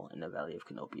dwell in the valley of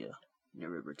Canopia, near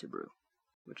river Tibru,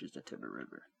 which is the Tiber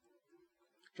River.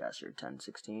 Jasher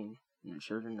 10:16, and the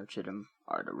children of Chittim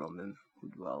are the Roman who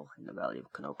dwell in the valley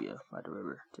of Canopia by the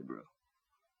river Tibru.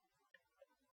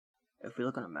 If we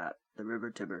look on a map, the river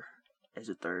Tiber is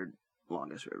the 3rd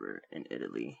longest river in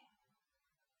Italy.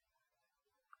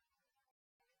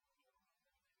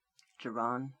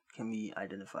 Javan can be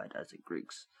identified as the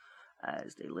Greeks,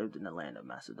 as they lived in the land of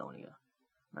Macedonia.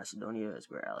 Macedonia is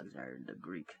where Alexander the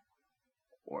Greek,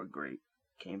 or Great,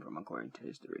 came from according to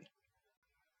history.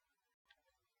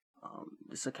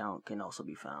 This account can also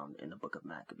be found in the Book of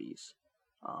Maccabees.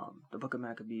 The Book of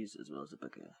Maccabees, as well as the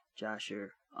Book of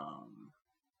Jasher,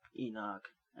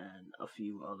 Enoch, and a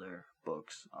few other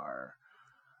books, are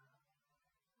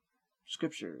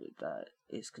scripture that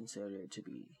is considered to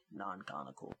be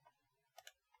non-canonical.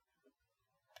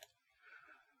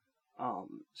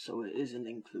 So it isn't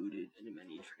included in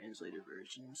many translated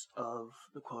versions of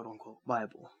the quote-unquote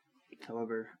Bible.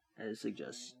 However, as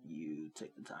suggests, you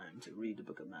take the time to read the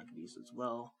Book of Maccabees as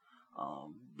well,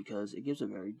 because it gives a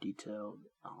very detailed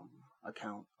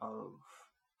account of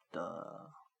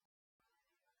the,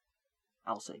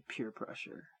 I'll say, peer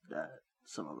pressure that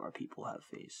some of our people have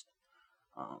faced.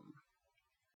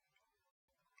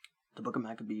 The Book of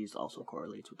Maccabees also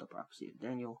correlates with the prophecy of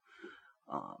Daniel,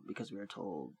 because we are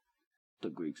told the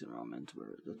Greeks and Romans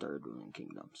were the 3rd ruling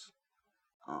kingdoms.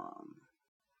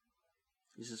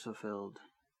 This is fulfilled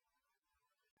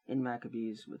in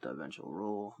Maccabees with the eventual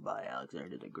rule by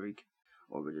Alexander the Greek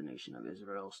over the nation of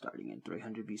Israel, starting in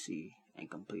 300 BC and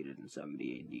completed in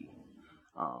 70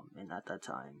 AD. And at that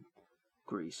time,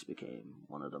 Greece became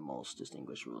one of the most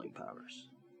distinguished ruling powers.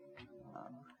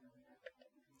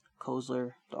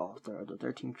 Kozler, the author of the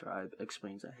 13th tribe,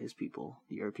 explains that his people,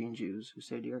 the European Jews who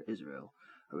say they are Israel,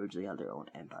 originally had their own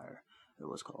empire. It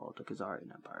was called the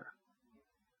Khazarian Empire.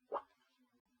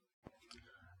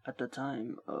 At the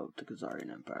time of the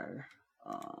Khazarian Empire,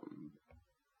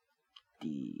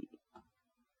 the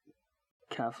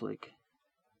Catholic,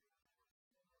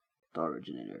 the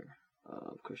originator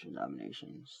of Christian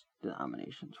denominations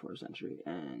 4th century,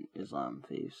 and Islam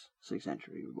faiths 6th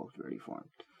century were both already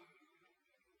formed.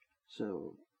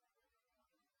 So,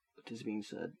 with this being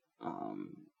said,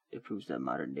 it proves that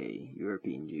modern day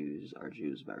European Jews are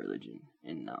Jews by religion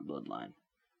and not bloodline.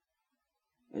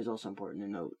 It is also important to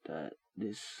note that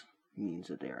this means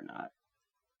that they are not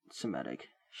Shemitic,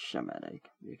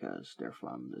 because they're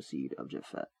from the seed of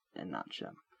Japhet and not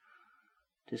Shem.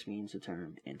 This means the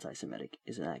term anti-Semitic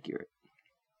is inaccurate.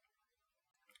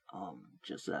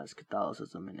 Just as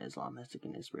Catholicism and Islam has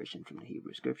taken inspiration from the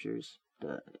Hebrew scriptures,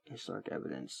 the historic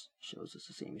evidence shows us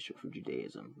the same is true for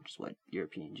Judaism, which is what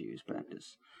European Jews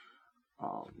practice.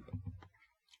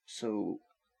 So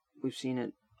we've seen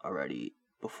it already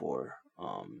before,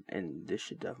 and this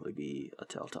should definitely be a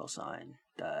telltale sign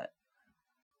that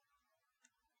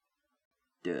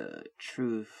the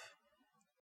truth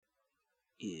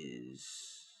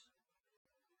is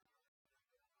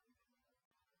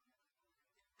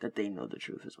that they know the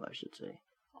truth is what I should say.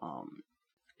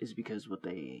 Is because what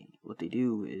they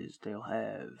do is they'll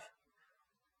have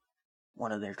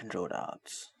one of their controlled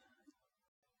ops,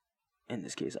 in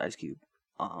this case Ice Cube,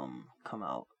 come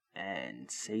out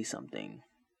and say something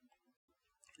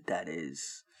that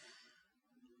is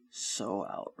so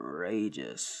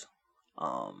outrageous,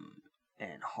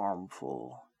 and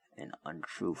harmful and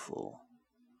untruthful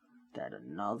that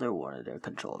another one of their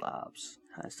controlled ops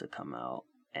has to come out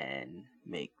and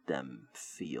make them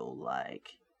feel like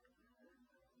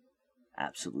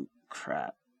absolute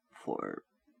crap for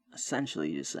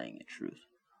essentially just saying the truth.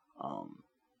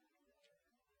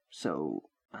 So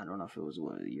I don't know if it was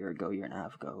a year and a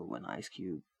half ago, when Ice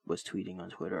Cube was tweeting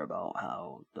on Twitter about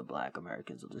how the black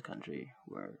Americans of this country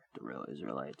were the real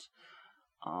Israelites.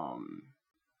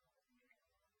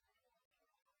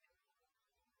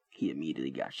 He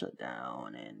immediately got shut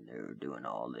down, and they were doing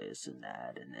all this and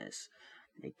that and this.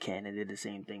 They Canada did the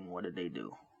same thing. What did they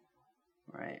do?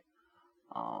 Right?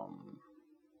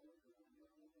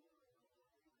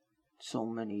 So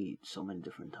many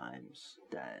different times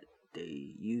that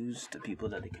they use the people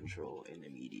that they control in the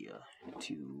media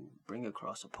to bring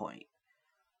across a point.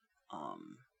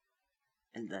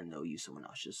 And then they'll use someone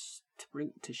else just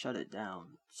to shut it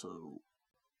down, so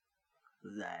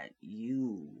that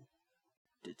you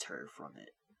deter from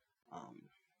it.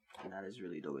 And that is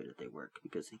really the way that they work,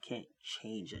 because they can't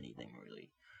change anything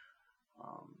really,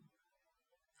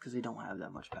 because they don't have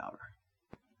that much power.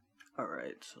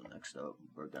 Alright, so next up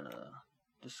we're gonna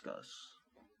discuss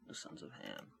the Sons of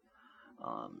Ham.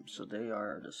 So they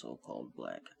are the so-called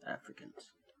black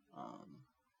Africans.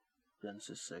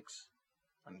 Genesis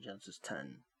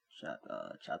 10,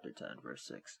 chapter 10, verse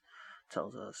 6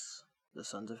 tells us the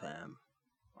sons of Ham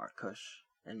are Cush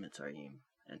and Mitzrayim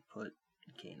and Put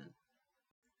and Canaan.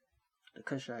 The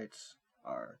Cushites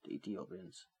are the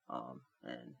Ethiopians,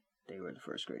 and they were the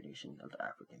first great nation of the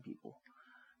African people.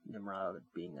 Nimrod,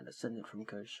 being a descendant from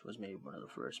Cush, was made one of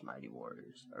the first mighty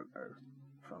warriors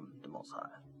from the Most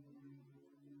High.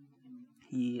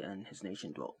 He and his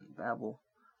nation dwelt in Babel,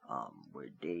 where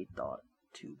they thought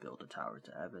to build a tower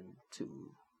to heaven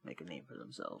to make a name for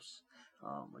themselves,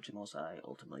 which the Most High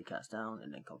ultimately cast down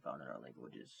and then confounded our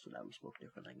languages so that we spoke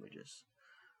different languages.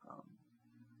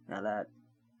 Now that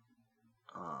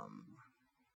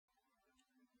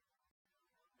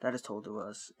is told to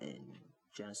us in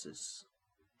Genesis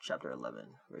chapter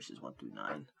 11, verses 1 through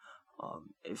 9.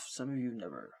 If some of you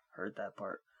never heard that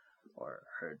part or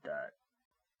heard that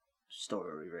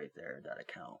story right there, that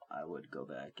account, I would go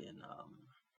back and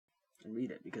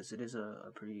read it, because it is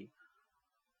a pretty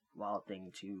wild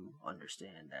thing to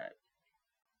understand that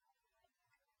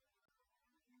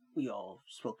we all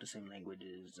spoke the same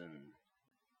languages and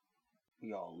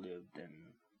we all lived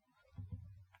in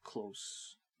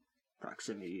close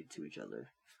proximity to each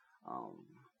other,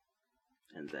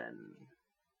 and then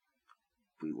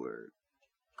we were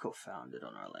confounded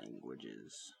on our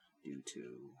languages due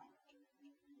to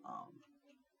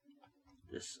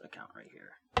this account right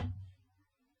here.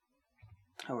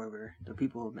 However, the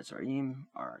people of Mitzrayim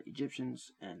are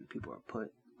Egyptians, and the people of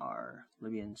Put are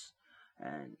Libyans,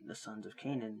 and the sons of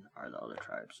Canaan are the other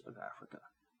tribes of Africa.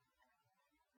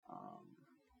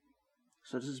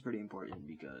 So this is pretty important,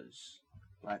 because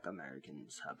black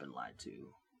Americans have been lied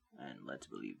to and led to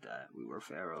believe that we were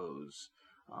pharaohs,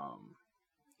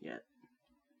 yet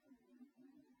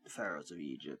the pharaohs of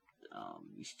Egypt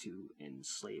used to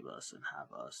enslave us and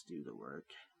have us do the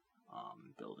work,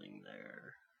 building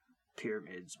their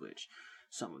pyramids, which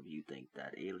some of you think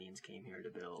that aliens came here to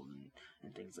build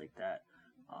and things like that.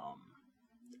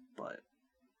 But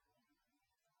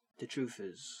the truth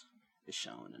is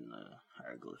shown in the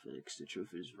hieroglyphics. The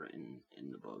truth is written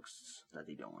in the books that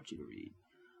they don't want you to read.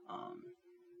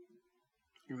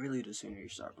 And really, the sooner you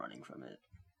start running from it,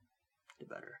 the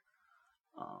better.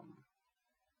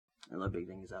 Another big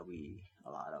thing is that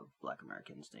a lot of Black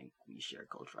Americans think we share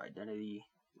cultural identity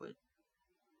with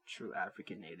true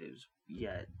African natives.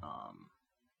 Yet,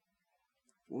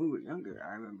 when we were younger,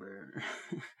 I remember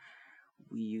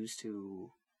we used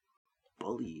to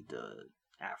bully the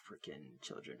African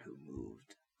children who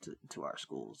moved to our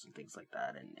schools and things like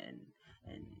that,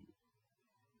 and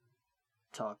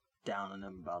talk down on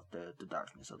them about the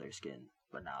darkness of their skin.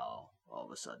 But now, all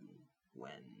of a sudden,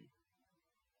 when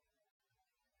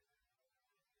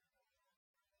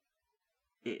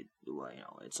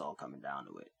it's all coming down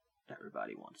to it,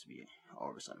 everybody wants to be, all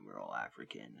of a sudden we're all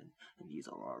African, and these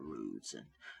are our roots,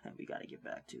 and we got to get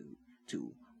back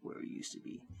to where we used to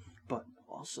be. But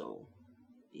also,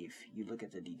 if you look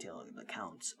at the detailed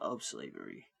accounts of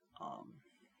slavery,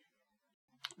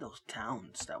 those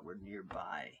towns that were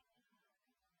nearby,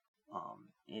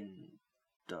 in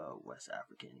the West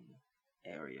African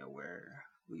area where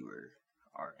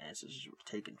our ancestors were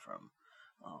taken from,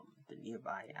 the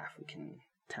nearby African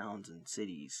towns and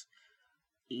cities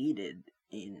aided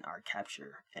in our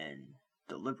capture and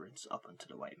deliverance up unto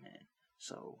the white man.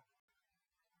 So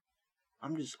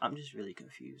I'm just really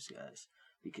confused, guys,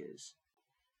 because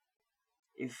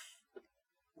if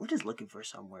we're just looking for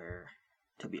somewhere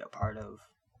to be a part of,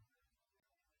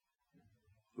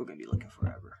 we're gonna be looking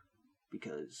forever,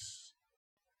 because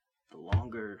the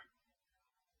longer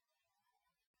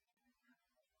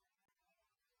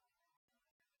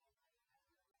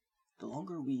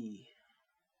we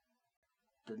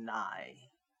deny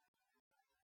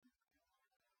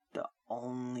the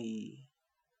only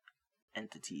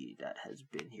entity that has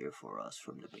been here for us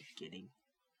from the beginning,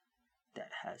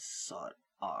 that has sought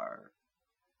our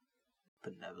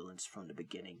benevolence from the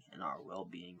beginning and our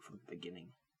well-being from the beginning,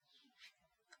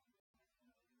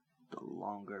 the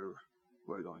longer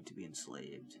we're going to be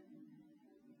enslaved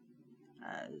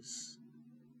as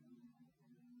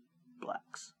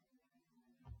blacks.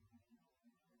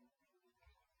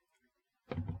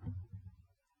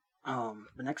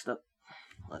 But next up,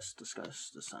 let's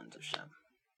discuss the sons of Shem.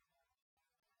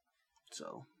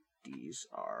 So, these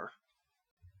are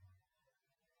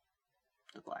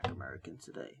the Black Americans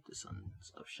today. The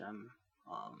sons of Shem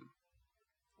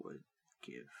would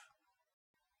give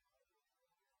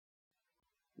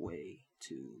way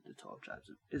to the 12 tribes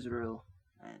of Israel,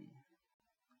 and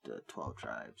the 12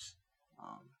 tribes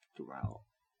throughout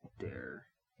their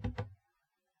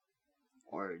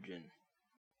origin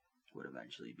would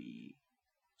eventually be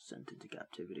sent into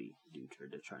captivity due to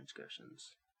the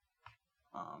transgressions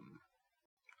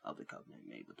of the covenant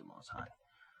made with the Most High.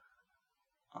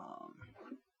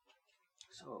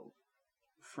 So,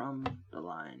 from the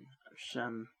line of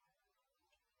Shem,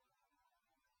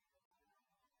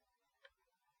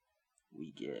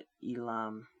 we get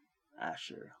Elam,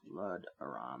 Asher, Lud,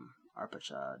 Aram,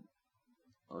 Arpachshad,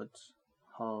 Uz,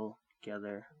 Hul,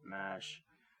 Gether, Mash,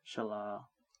 Shelah,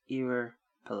 Eber,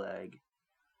 Peleg.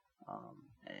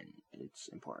 And it's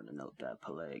important to note that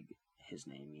Peleg, his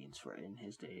name means for in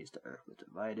his days the earth was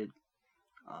divided.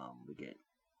 We get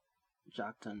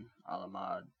Joktan,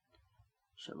 Alamad,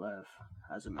 Shalef,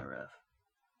 Hazamereth,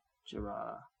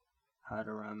 Jerah,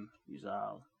 Hadaram,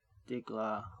 Uzal,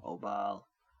 Diklah, Obal,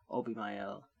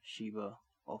 Obimael, Sheba,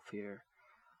 Ophir,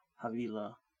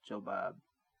 Havilah, Jobab,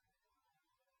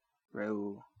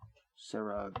 Reu,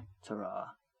 Serug,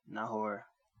 Terah, Nahor,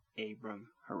 Abram,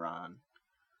 Haran.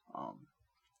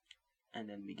 And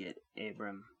then we get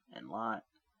Abram and Lot,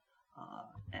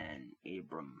 and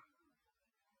Abram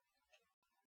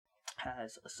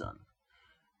has a son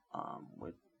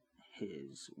with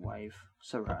his wife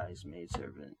Sarai's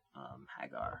maidservant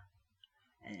Hagar,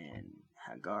 and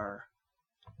Hagar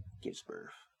gives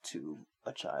birth to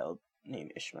a child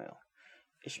named Ishmael.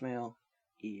 Ishmael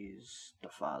is the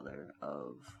father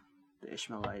of the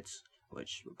Ishmaelites,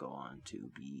 which will go on to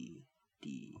be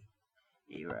the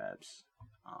Arabs,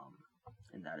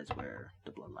 and that is where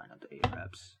the bloodline of the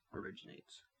Arabs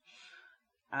originates.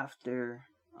 After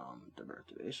the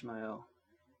birth of Ishmael,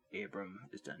 Abram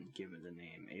is then given the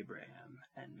name Abraham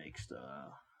and makes the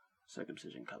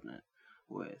circumcision covenant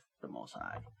with the Most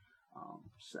High.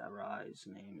 Sarai's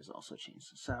name is also changed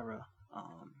to Sarah,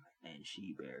 and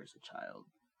she bears a child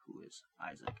who is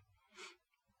Isaac.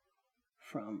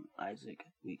 From Isaac,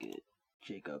 we get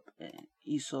Jacob and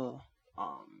Esau,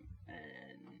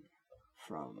 and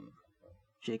from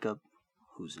Jacob,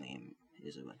 whose name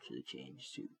is eventually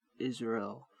changed to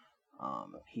Israel.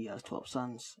 He has 12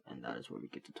 sons, and that is where we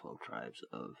get the 12 tribes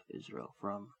of Israel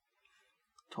from.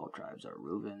 12 tribes are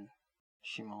Reuben,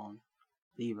 Shimon,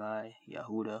 Levi,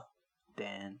 Yehuda,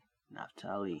 Dan,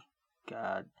 Naphtali,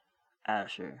 Gad,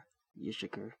 Asher,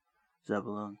 Yishakar,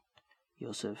 Zebulun,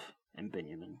 Yosef, and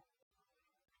Benjamin.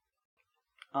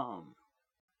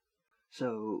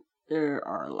 So there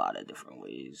are a lot of different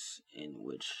ways in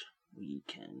which we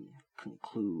can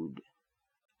conclude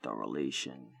the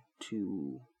relation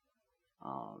to,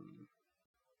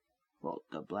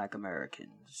 the Black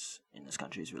Americans in this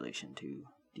country's relation to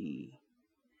the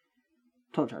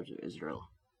 12 tribes of Israel.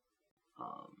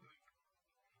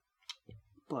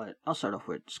 But I'll start off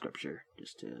with scripture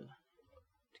just to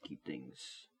keep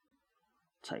things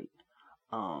tight.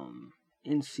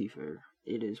 In Sefer,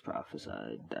 it is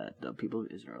prophesied that the people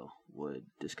of Israel would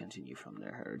discontinue from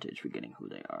their heritage, forgetting who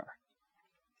they are.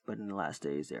 But in the last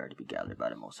days, they are to be gathered by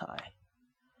the Most High.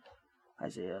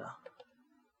 Isaiah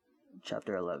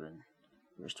chapter 11,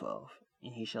 verse 12.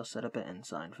 And he shall set up an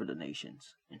ensign for the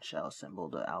nations, and shall assemble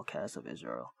the outcasts of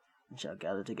Israel, and shall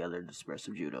gather together the dispersed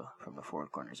of Judah from the four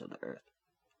corners of the earth.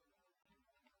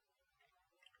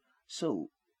 So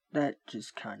that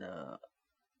just kind of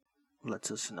lets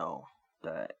us know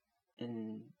that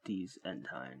in these end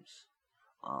times,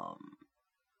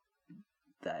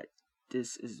 that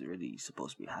this is really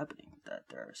supposed to be happening, that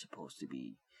there are supposed to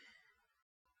be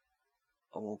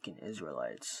awoken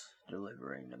Israelites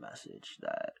delivering the message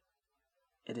that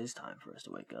it is time for us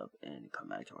to wake up and come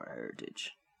back to our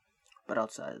heritage. But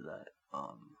outside of that,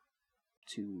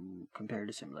 to compare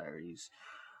the similarities,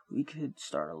 we could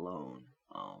start alone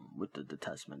with the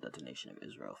detestment that the nation of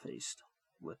Israel faced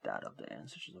with that of the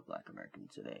ancestors of Black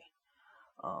Americans today.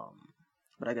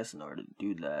 But I guess in order to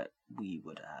do that, we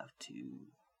would have to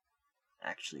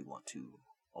actually want to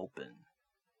open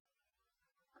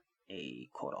a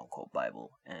quote-unquote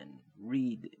Bible and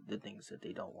read the things that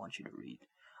they don't want you to read.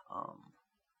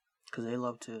 Because they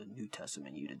love to New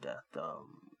Testament you to death.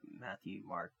 Matthew,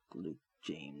 Mark, Luke,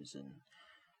 James,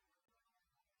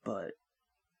 but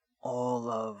all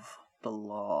of the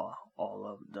law, all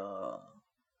of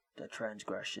the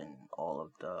transgression, all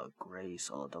of the grace,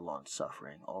 all of the long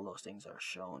suffering, all those things are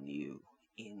shown you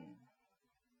in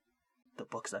the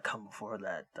books that come before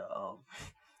that,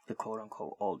 the quote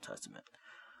unquote Old Testament.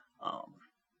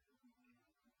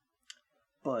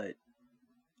 But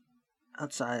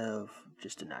outside of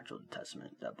just the natural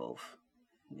testament that both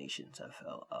nations have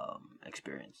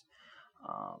experienced,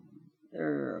 there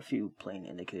are a few plain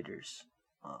indicators,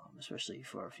 especially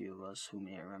for a few of us who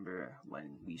may remember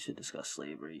when we used to discuss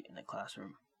slavery in the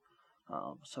classroom.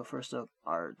 So first up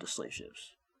are the slave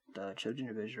ships. The children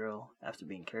of Israel, after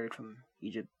being carried from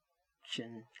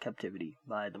Egyptian captivity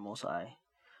by the Most High,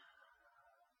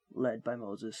 led by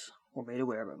Moses, were made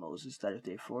aware by Moses that if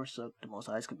they forsook the Most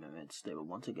High's commandments, they would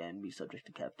once again be subject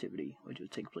to captivity, which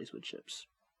would take place with ships.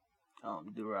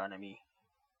 Deuteronomy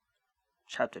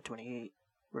chapter 28,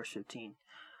 verse 15.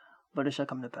 But it shall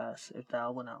come to pass, if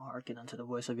thou wilt not hearken unto the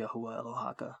voice of Yahuwah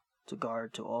Elohaka, to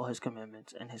guard to all his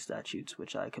commandments and his statutes,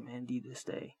 which I command thee this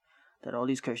day, that all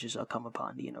these curses shall come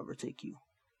upon thee and overtake you.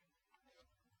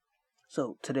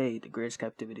 So, today, the greatest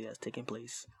captivity has taken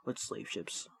place with slave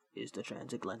ships is the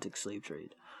transatlantic slave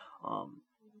trade.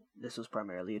 This was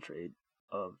primarily a trade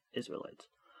of Israelites.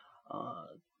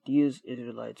 These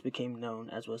Israelites became known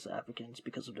as West Africans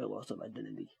because of their loss of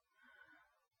identity.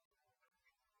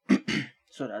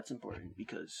 So that's important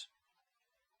because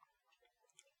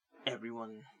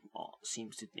everyone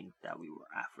seems to think that we were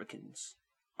Africans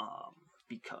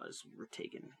because we were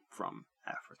taken from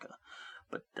Africa.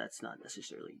 But that's not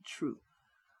necessarily true.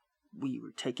 We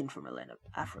were taken from the land of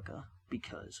Africa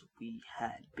because we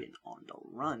had been on the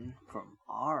run from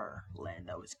our land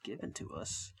that was given to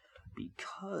us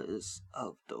because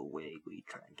of the way we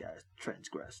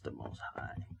transgressed the Most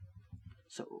High.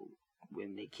 So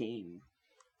when they came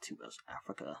to West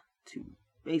Africa to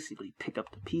basically pick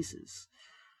up the pieces,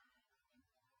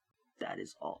 that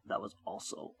was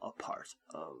also a part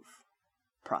of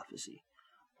prophecy.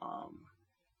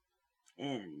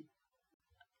 And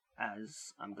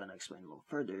as I'm going to explain a little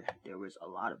further, there was a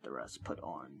lot of duress put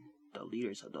on the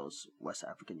leaders of those West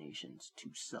African nations to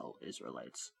sell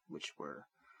Israelites, which were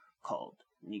called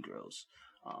Negroes,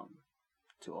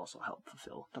 to also help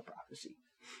fulfill the prophecy.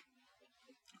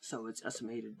 So it's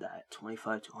estimated that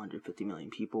 25 to 150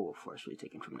 million people were forcibly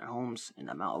taken from their homes, and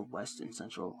the amount of West and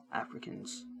Central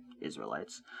Africans,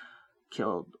 Israelites,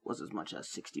 killed was as much as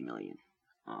 60 million.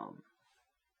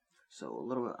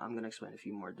 So I'm going to explain a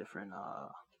few more different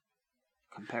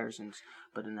comparisons,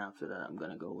 but then after that I'm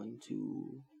going to go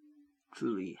into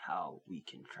truly how we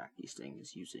can track these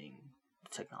things using the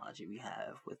technology we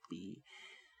have with the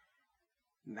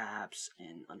maps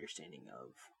and understanding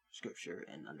of scripture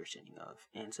and understanding of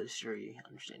ancestry,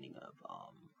 understanding of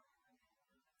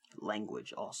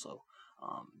language also,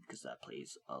 because that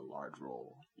plays a large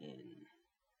role in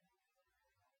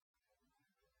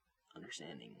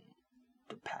understanding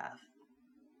the path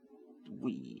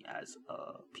we as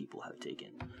a people have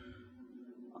taken.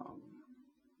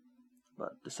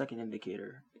 But the second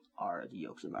indicator are the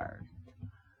yokes of iron.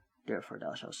 Therefore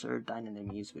thou shalt serve thine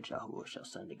enemies which Yahuwah shall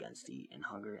send against thee in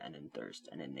hunger and in thirst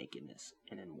and in nakedness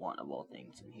and in want of all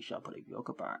things, and he shall put a yoke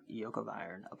of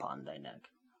iron upon thy neck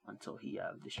until he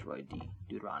have destroyed thee.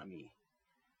 Deuteronomy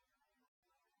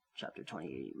chapter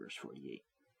 28, verse 48.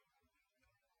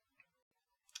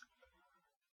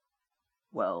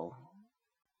 Well,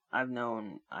 I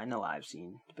know I've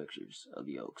seen pictures of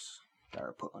yokes that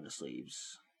are put on the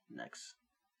slaves' necks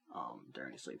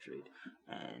during the slave trade,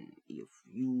 and if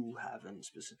you haven't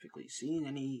specifically seen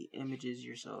any images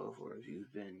yourself, or if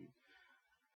you've been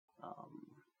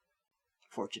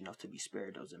fortunate enough to be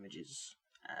spared those images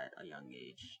at a young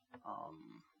age,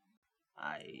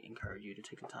 I encourage you to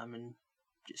take the time and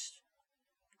just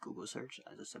Google search.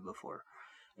 As I said before,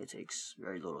 it takes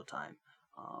very little time,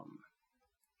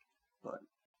 but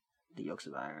the yokes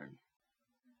of iron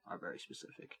are very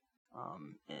specific.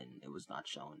 And it was not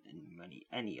shown in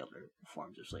any other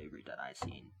forms of slavery that I've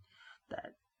seen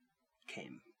that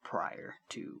came prior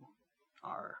to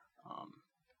our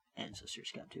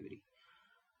ancestors' captivity.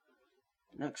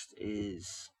 Next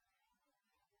is,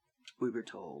 we were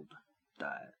told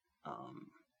that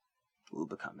will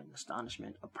become an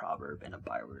astonishment, a proverb, and a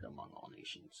byword among all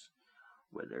nations,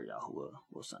 whither Yahuwah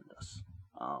will send us.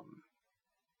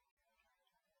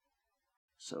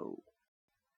 So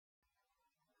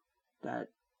that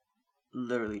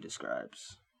literally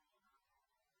describes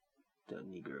the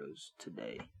Negroes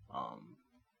today.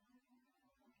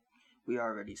 We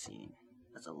are already seen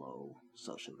as a low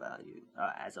social value,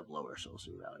 as of lower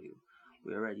social value.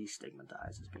 We're already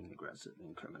stigmatized as being aggressive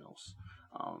and criminals.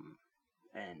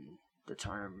 And the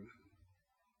term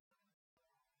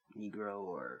Negro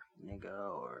or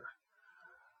nigga or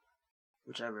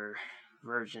whichever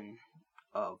version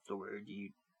of the word you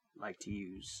like to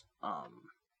use,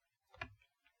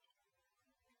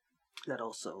 that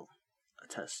also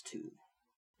attests to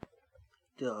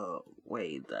the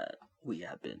way that we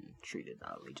have been treated,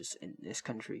 not only just in this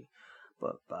country,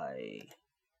 but by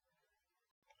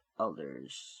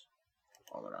others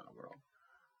all around the world.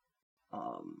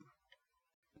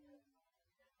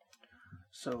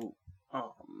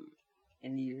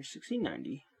 In the year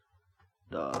 1690,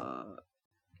 the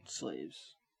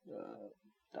slaves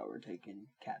that were taken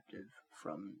captive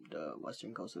from the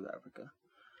western coast of Africa,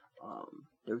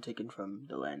 they were taken from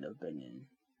the land of Benin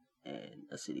and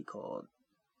a city called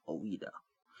Ouida.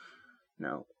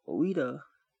 Now, Ouida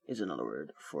is another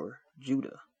word for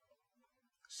Judah.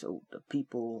 So the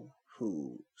people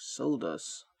who sold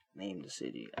us named the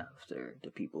city after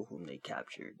the people whom they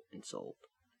captured and sold.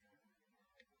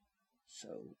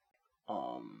 So,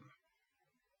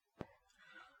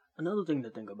 another thing to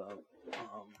think about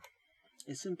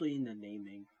is simply in the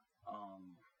naming,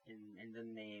 in the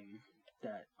name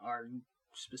that our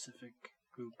specific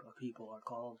group of people are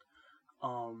called.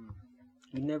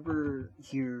 You never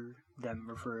hear them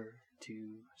refer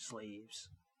to slaves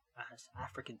as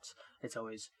Africans. It's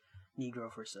always Negro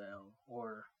for sale,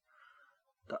 or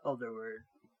the other word.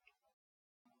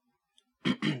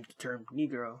 The term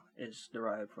Negro is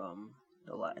derived from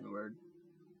the Latin word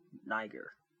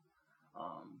niger,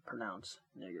 pronounced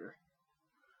nigger.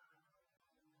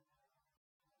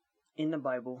 In the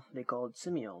Bible, they called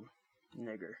Simeon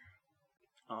nigger,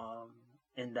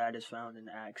 and that is found in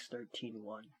Acts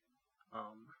 13:1,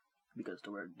 because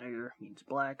the word nigger means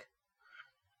black,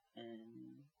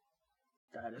 and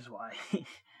that is why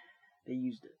they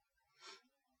used it.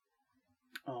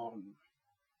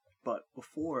 But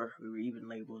before we were even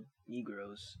labeled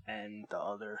Negroes and the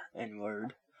other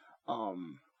N-word,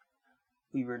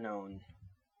 we were known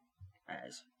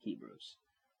as Hebrews.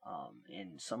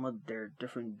 And some of their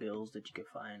different bills that you could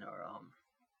find are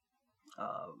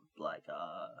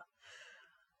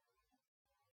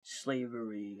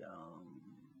slavery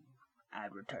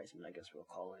advertisement, I guess we'll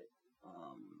call it,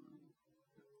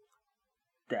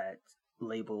 that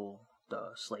label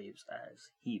the slaves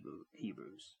as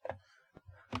Hebrews.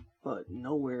 But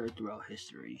nowhere throughout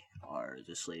history are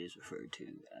the slaves referred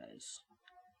to as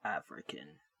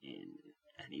African in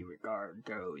any regard.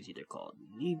 They're always either called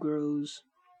Negroes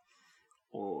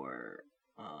or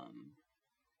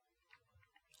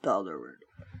the other word.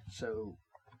 So,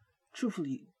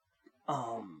 truthfully,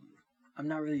 I'm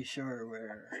not really sure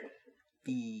where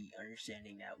the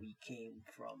understanding that we came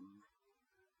from,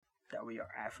 that we are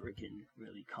African,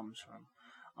 really comes from.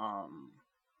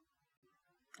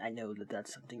 I know that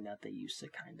that's something that they used to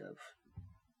kind of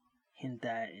hint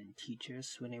at and teach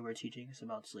us when they were teaching us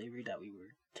about slavery, that we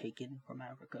were taken from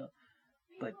Africa,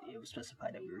 but it was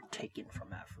specified that we were taken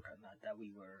from Africa, not that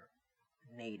we were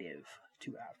native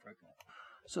to Africa.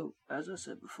 So, as I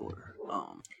said before,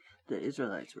 the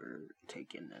Israelites were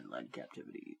taken and led in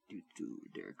captivity due to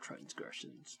their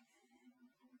transgressions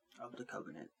of the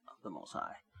covenant of the Most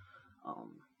High,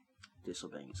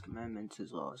 disobeying His commandments,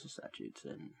 His laws, His statutes,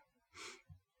 and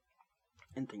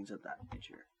things of that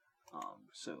nature.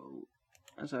 So,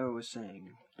 as I was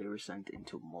saying, they were sent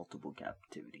into multiple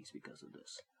captivities because of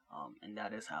this, and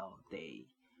that is how they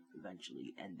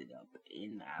eventually ended up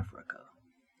in Africa,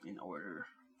 in order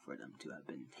for them to have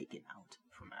been taken out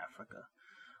from Africa.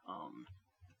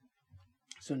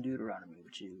 So in Deuteronomy,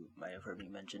 which you might have heard me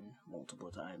mention multiple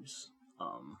times,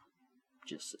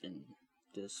 just in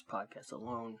this podcast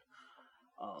alone,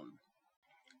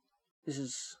 this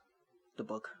is the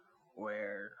book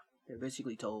where they're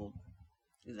basically told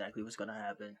exactly what's going to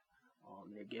happen.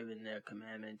 They're given their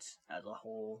commandments as a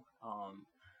whole,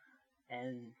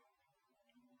 and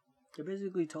they're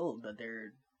basically told that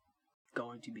they're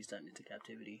going to be sent into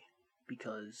captivity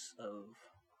because of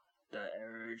the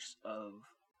errors of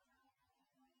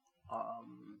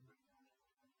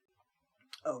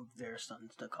their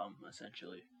sons to come,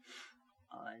 essentially.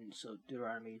 And so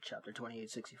Deuteronomy chapter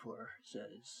 28:64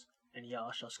 says, "And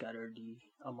Yah shall scatter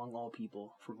thee among all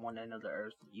people from one end of the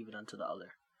earth even unto the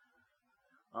other."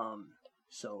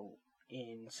 So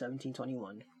in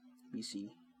 1721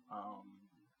 BC,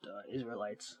 the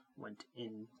Israelites went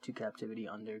into captivity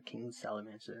under King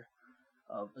Salmanaser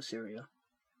of Assyria.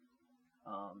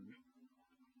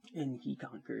 And he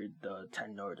conquered the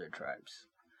 10 northern tribes,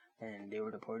 and they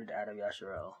were deported out of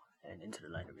Yasharel and into the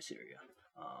land of Assyria.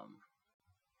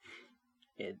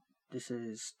 This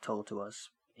is told to us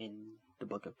in the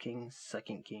book of Kings,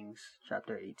 2 Kings,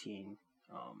 chapter 18,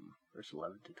 verse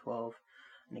 11 to 12.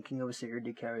 And the king of Assyria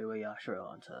did carry away Yasharel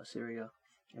unto Assyria,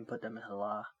 and put them in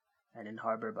Halah, and in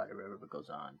harbor by the river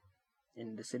Gozan,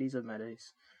 in the cities of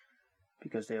Medes,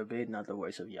 because they obeyed not the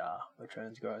voice of Yah, but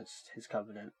transgressed his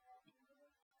covenant,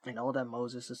 and all that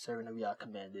Moses the servant of Yah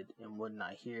commanded, and would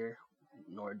not hear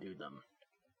nor do them.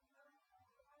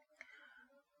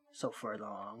 So further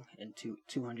along, in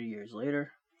 200 years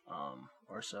later,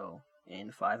 or so,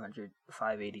 in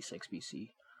 586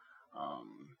 BC,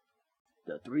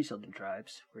 the 3 southern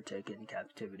tribes were taken in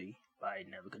captivity by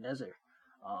Nebuchadnezzar.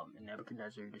 And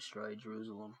Nebuchadnezzar destroyed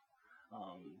Jerusalem,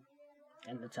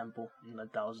 and the temple, and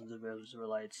led thousands of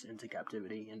Israelites into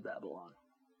captivity in Babylon.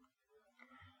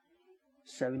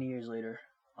 70 years later,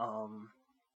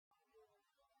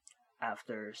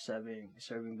 after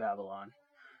serving Babylon,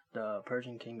 the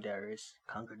Persian king Darius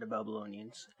conquered the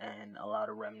Babylonians and allowed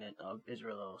a remnant of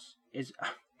Israelites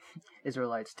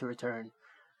to return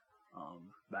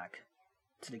back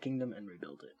to the kingdom and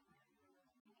rebuild it.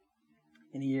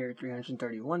 In the year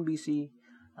 331 BC,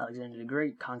 Alexander the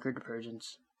Great conquered the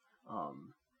Persians,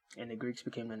 and the Greeks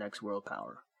became the next world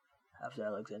power. After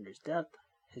Alexander's death,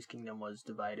 his kingdom was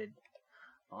divided.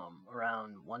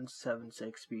 Around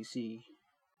 176 BC,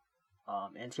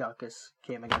 Antiochus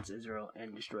came against Israel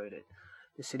and destroyed it.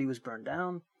 The city was burned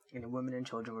down, and the women and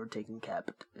children were taken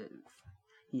captive.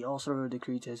 He also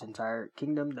decreed to his entire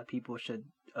kingdom that people should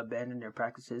abandon their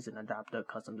practices and adopt the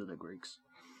customs of the Greeks.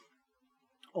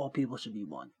 All people should be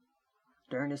one.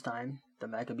 During this time, the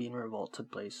Maccabean revolt took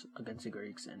place against the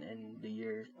Greeks, and in the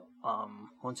year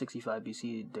 165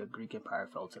 BC, the Greek Empire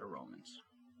fell to the Romans.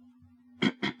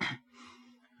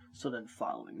 So then,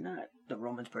 following that, the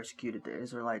Romans persecuted the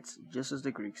Israelites just as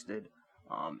the Greeks did,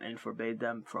 and forbade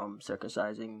them from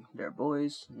circumcising their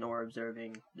boys, nor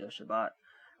observing the Shabbat,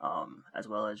 as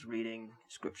well as reading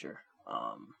scripture.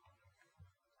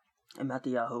 In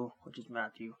Matthew, which is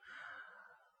Matthew,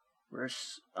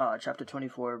 chapter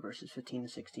 24, verses 15 to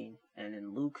 16, and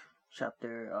in Luke,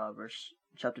 chapter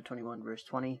 21, verse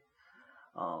 20,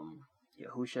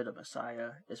 Yahushua the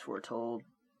Messiah is foretells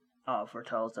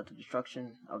that the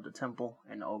destruction of the temple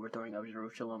and the overthrowing of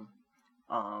Jerusalem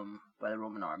by the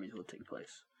Roman armies will take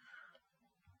place.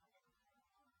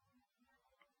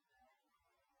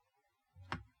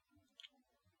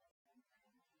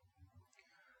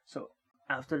 So,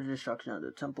 after the destruction of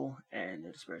the temple and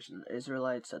the dispersion of the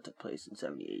Israelites that took place in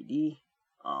 70 AD,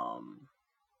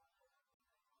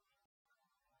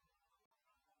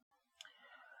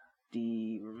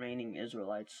 the remaining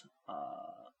Israelites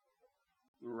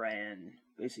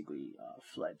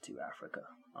fled to Africa.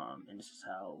 And this is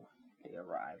how they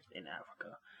arrived in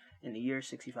Africa. In the year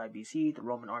 65 BC, the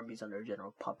Roman armies under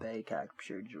General Pompey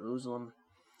captured Jerusalem.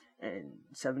 In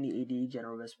 70 AD,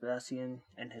 General Vespasian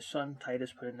and his son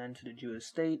Titus put an end to the Jewish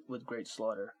state with great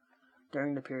slaughter.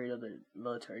 During the period of the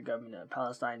military government of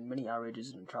Palestine, many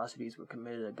outrages and atrocities were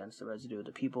committed against the residue of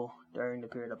the people. During the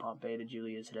period of Pompey to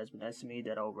Julius, it has been estimated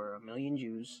that over 1 million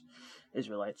Jews,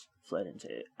 Israelites, fled into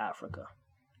Africa,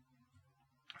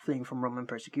 fleeing from Roman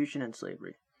persecution and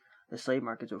slavery. The slave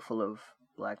markets were full of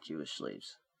black Jewish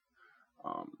slaves.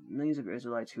 Millions of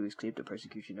Israelites who escaped the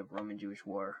persecution of Roman Jewish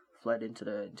war fled into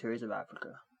the interiors of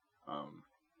Africa.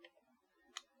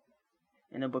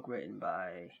 In a book written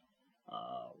by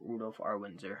Rudolf R.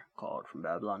 Windsor called From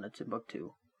Babylon to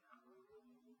Timbuktu,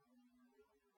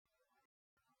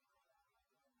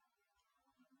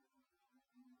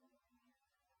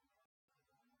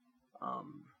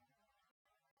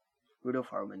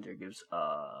 Rudolf R. Windsor gives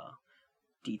a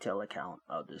detailed account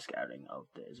of the scattering of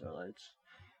the Israelites.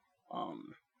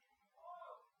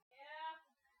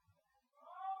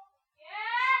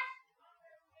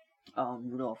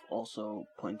 Rudolph also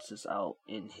points this out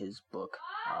in his book.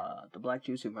 The black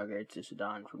Jews who migrated to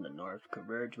Sudan from the north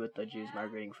converged with the Jews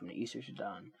migrating from the eastern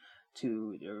Sudan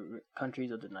to the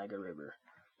countries of the Niger River.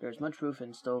 There is much proof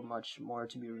and still much more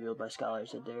to be revealed by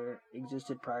scholars that there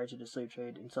existed prior to the slave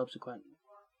trade and subsequent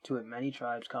to it many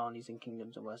tribes, colonies, and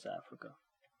kingdoms in West Africa.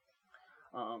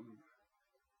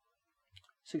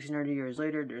 1,600 years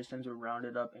later, their descendants were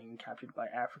rounded up and captured by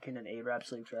African and Arab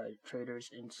slave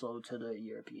traders and sold to the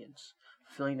Europeans,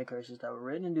 fulfilling the curses that were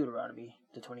written in Deuteronomy,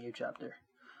 the 28th chapter.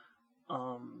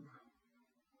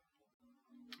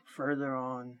 Further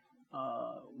on,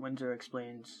 Windsor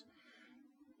explains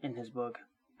in his book,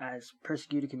 as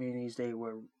persecuted communities, they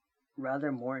were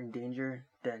rather more in danger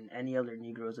than any other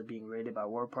Negroes of being raided by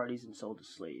war parties and sold as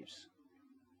slaves.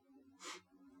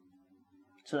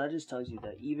 So that just tells you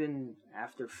that even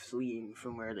after fleeing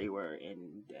from where they were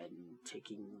and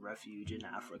taking refuge in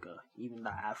Africa, even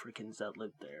the Africans that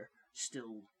lived there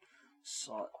still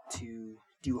sought to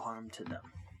do harm to them.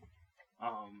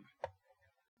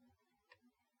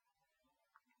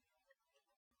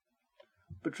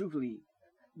 But truthfully,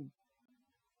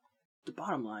 the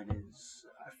bottom line is,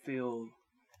 I feel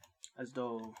as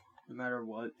though no matter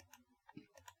what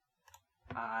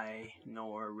I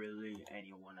nor really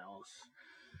anyone else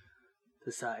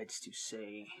decides to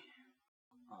say,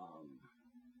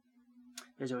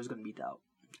 there's always going to be doubt,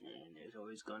 and there's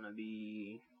always going to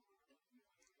be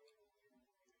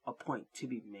a point to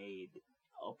be made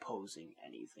opposing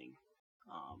anything.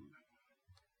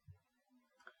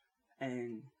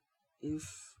 And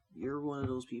if you're one of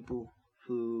those people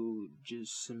who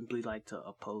just simply like to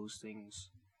oppose things,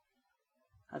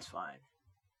 that's fine.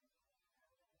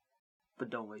 But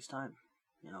don't waste time,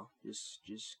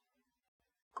 just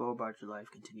go about your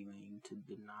life continuing to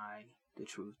deny the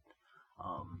truth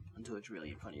until it's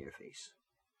really in front of your face.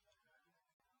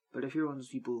 But if you're one of those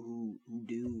people who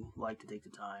do like to take the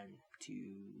time to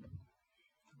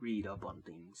read up on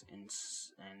things and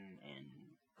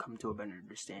come to a better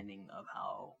understanding of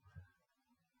how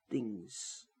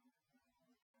things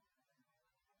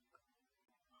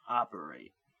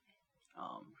operate,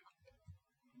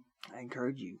 I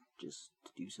encourage you just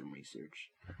to do some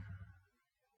research.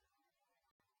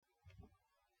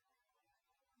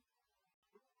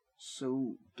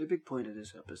 So, the big point of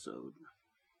this episode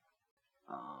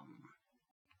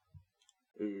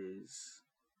is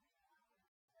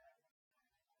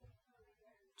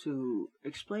to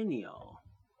explain to y'all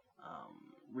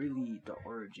really the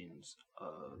origins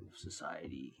of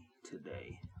society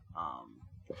today.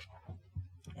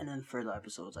 And in further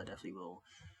episodes, I definitely will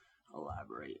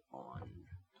elaborate on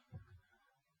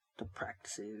the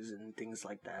practices and things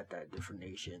like that different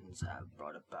nations have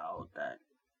brought about that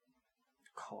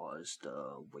caused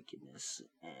the wickedness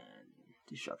and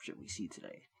disruption we see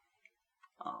today.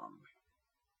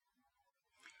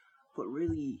 But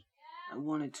really, I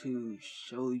wanted to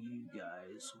show you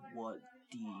guys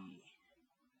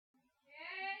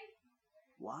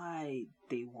why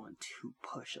they want to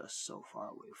push us so far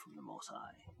away from the Most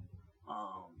High.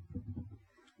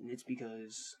 And it's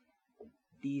because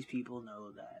these people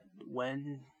know that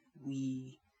when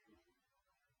we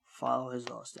follow His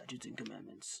law, statutes, and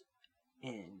commandments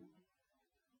and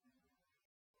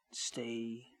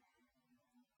stay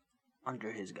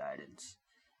under His guidance,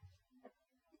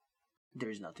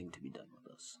 there's nothing to be done with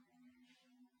us.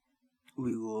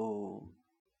 We will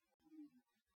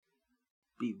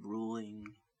be ruling.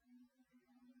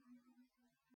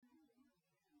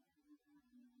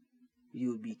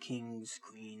 You will be kings,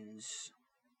 queens,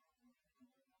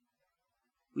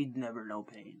 we'd never know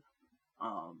pain.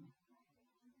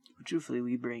 But truthfully,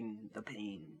 we bring the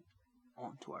pain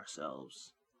onto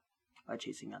ourselves by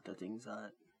chasing after things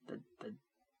that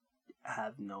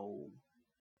have no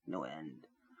end.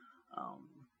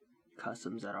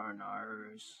 Customs that aren't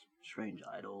ours, strange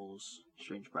idols,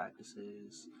 strange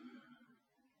practices.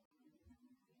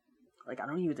 Like, I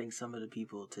don't even think some of the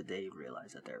people today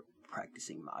realize that they're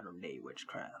practicing modern day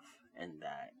witchcraft, and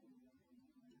that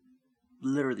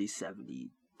literally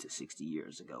 70 to 60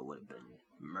 years ago would have been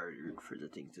murdered for the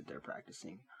things that they're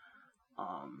practicing.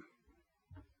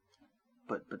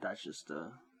 But that's just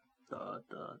the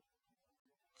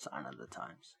sign of the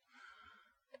times.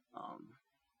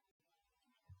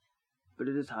 But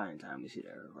it is high time we see the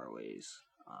error of our ways.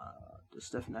 The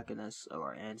stiff-neckedness of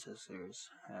our ancestors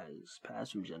has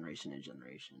passed from generation to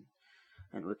generation,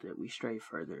 and with it we stray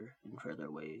further and further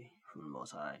away from the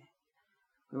Most High.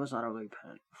 We must not only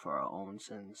repent for our own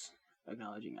sins,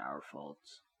 acknowledging our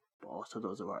faults, but also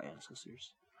those of our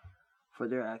ancestors. For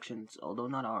their actions, although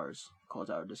not ours, cause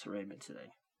our disarrayment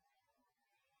today.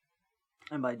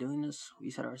 And by doing this,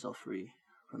 we set ourselves free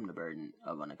from the burden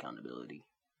of unaccountability,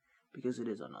 because it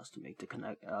is on us to make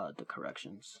the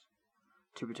corrections,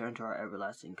 to return to our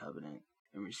everlasting covenant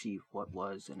and receive what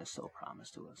was and is still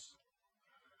promised to us.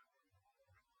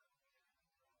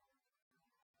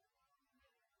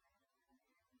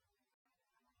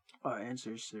 Our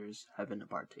ancestors have been the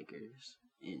partakers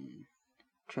in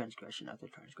transgression after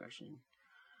transgression,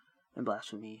 and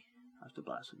blasphemy after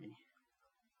blasphemy.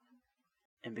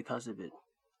 And because of it,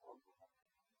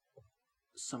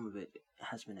 some of it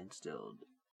has been instilled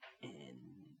in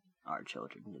our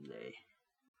children today.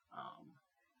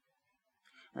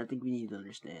 And I think we need to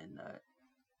understand that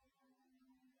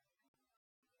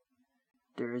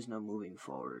there is no moving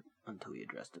forward until we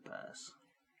address the past.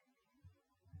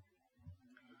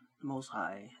 The Most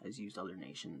High has used other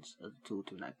nations as a tool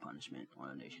to enact punishment on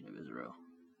the nation of Israel.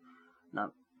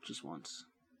 Not just once,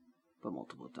 but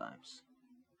multiple times.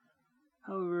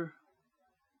 However,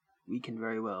 we can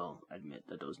very well admit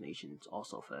that those nations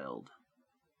also failed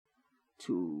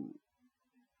to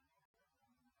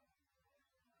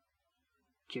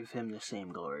give him the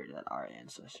same glory that our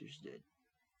ancestors did.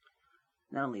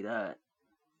 Not only that,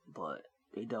 but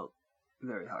they dealt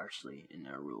very harshly in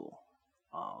their rule.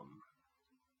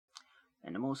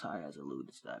 And the Most High has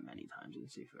alluded to that many times in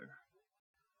Sefer.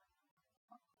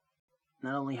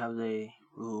 Not only have they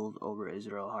ruled over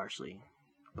Israel harshly,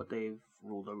 but they've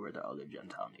ruled over the other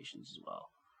Gentile nations as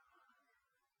well.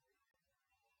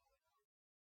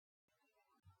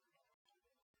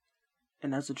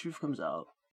 And as the truth comes out,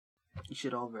 you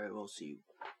should all very well see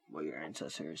what your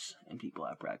ancestors and people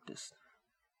have practiced.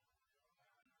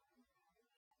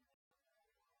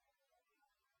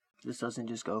 This doesn't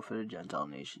just go for the Gentile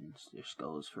nations, this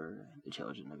goes for the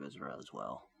children of Israel as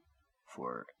well.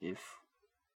 For if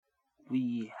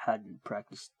we hadn't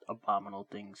practiced abominable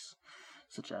things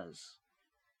such as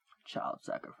child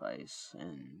sacrifice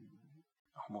and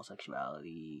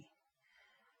homosexuality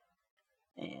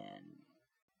and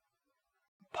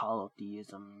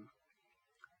polytheism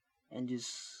and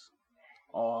just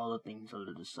all the things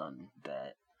under the sun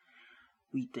that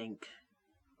we think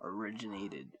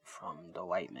originated from the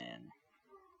white man.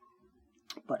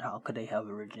 But how could they have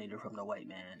originated from the white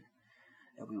man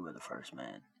if we were the first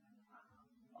man?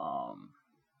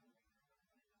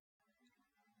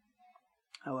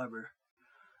 However,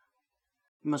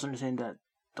 you must understand that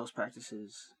those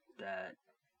practices that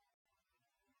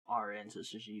our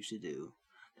ancestors used to do,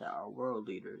 that our world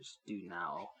leaders do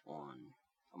now on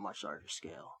a much larger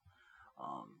scale.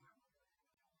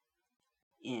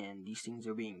 And these things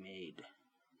are being made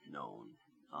known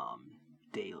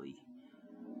daily.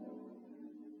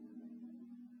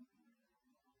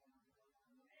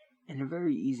 And they're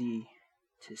very easy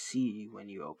to see when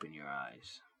you open your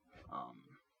eyes.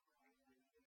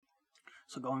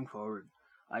 So going forward,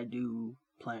 I do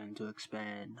plan to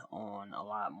expand on a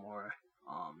lot more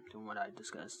than what I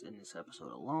discussed in this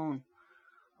episode alone.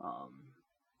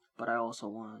 But I also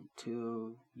want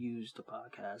to use the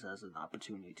podcast as an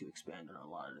opportunity to expand on a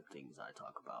lot of the things I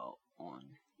talk about on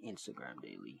Instagram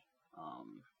daily.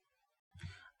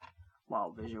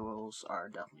 While visuals are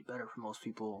definitely better for most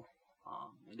people,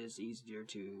 it is easier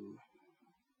to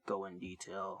go in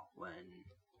detail when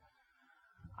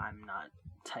I'm not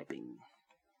typing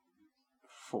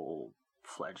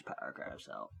full-fledged paragraphs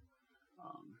out.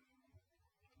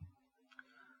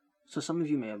 So some of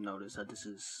you may have noticed that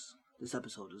this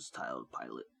episode is titled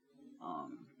Pilot.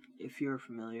 If you're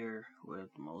familiar with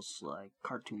most like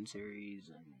cartoon series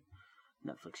and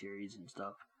Netflix series and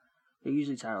stuff, they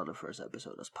usually title the first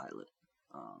episode as Pilot.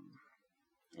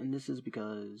 And this is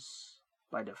because,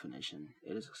 by definition,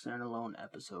 it is a standalone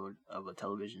episode of a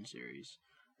television series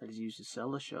that is used to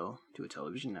sell a show to a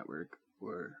television network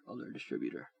or other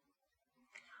distributor.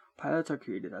 Pilots are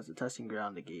created as a testing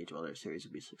ground to gauge whether a series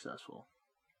will be successful.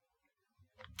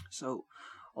 So,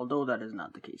 although that is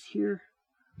not the case here,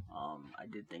 I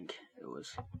did think it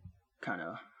was kind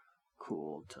of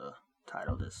cool to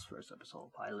title this first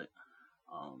episode Pilot.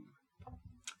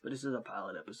 But this is a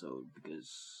pilot episode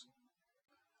because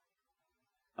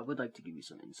I would like to give you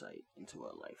some insight into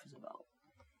what life is about.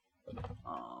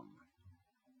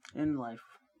 In life,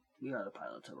 we are the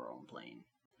pilots of our own plane.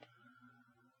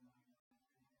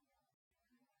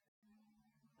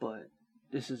 But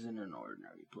this isn't an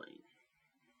ordinary plane.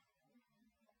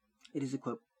 It is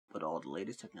equipped with all the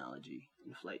latest technology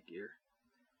and flight gear.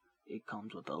 It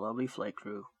comes with a lovely flight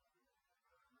crew.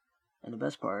 And the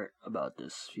best part about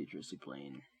this futuristic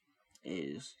plane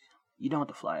is you don't have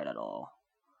to fly it at all.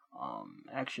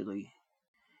 Actually,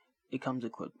 it comes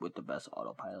equipped with the best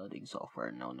autopiloting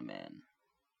software known to man.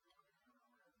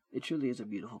 It truly is a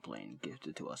beautiful plane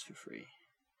gifted to us for free.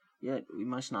 Yet, we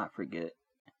must not forget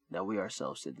that we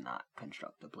ourselves did not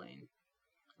construct the plane,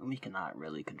 and we cannot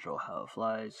really control how it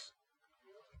flies,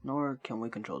 nor can we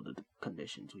control the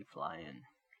conditions we fly in.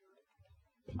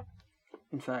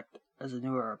 In fact, as a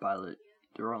new era pilot,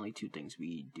 there are only two things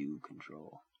we do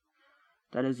control.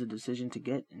 That is the decision to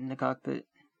get in the cockpit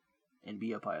and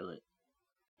be a pilot,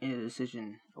 and the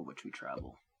decision of which we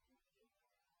travel.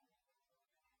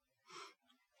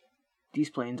 These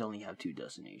planes only have two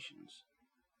destinations.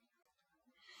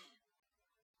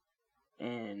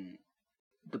 And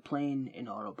the plane in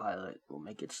autopilot will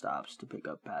make its stops to pick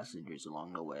up passengers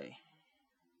along the way,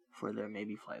 for there may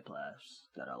be flight paths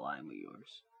that align with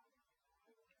yours.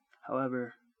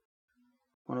 However,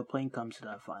 when a plane comes to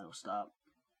that final stop,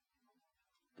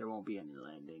 there won't be any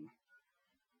landing.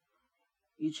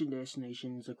 Each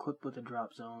destination is equipped with a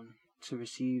drop zone to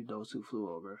receive those who flew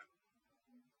over.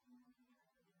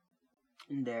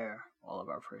 And there, all of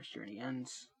our first journey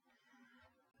ends,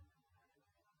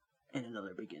 and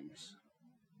another begins.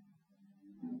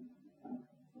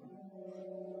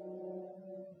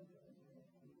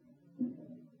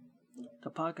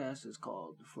 The podcast is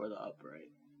called For the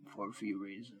Upright for a few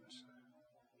reasons.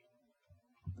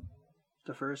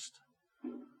 The first,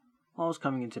 while I was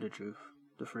coming into the truth,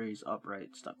 the phrase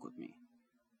upright stuck with me.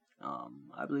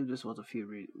 I believe this was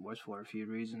for a few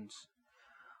reasons.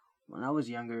 When I was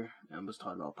younger and was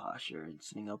taught about posture and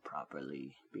sitting up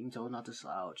properly, being told not to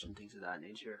slouch and things of that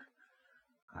nature,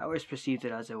 I always perceived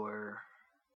it as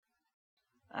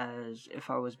if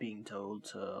I was being told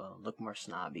to look more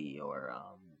snobby or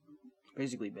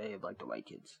basically behave like the white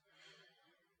kids.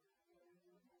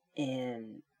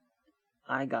 And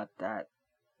I got that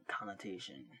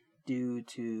connotation due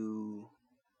to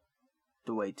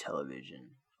the way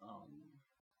television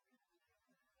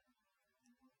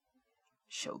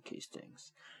showcase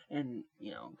things. And,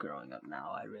 growing up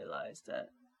now, I realized that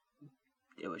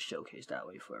it was showcased that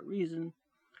way for a reason.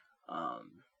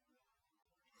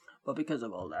 But because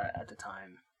of all that at the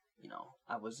time,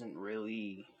 I didn't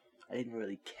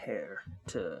really care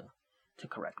to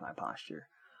correct my posture.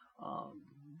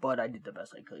 But I did the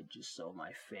best I could just so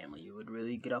my family would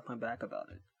really get off my back about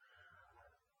it.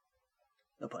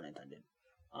 No pun intended.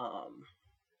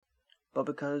 But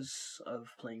because of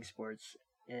playing sports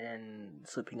and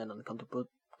sleeping in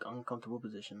uncomfortable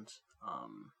positions,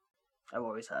 I've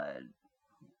always had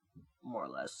more or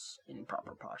less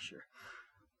improper posture.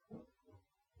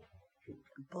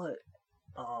 But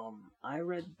I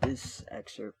read this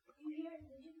excerpt,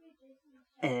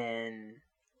 and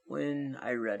when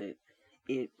I read it,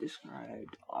 it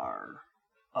described our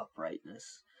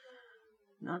uprightness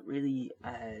not really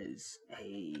as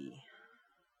a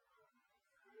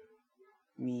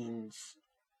means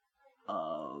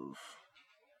of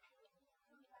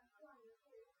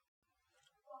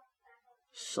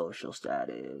social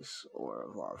status or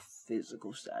of our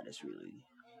physical status, really,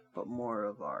 but more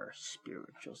of our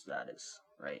spiritual status,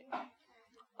 right?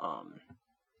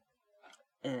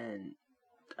 And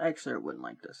the excerpt went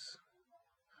like this.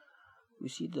 We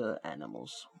see the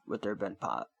animals with their bent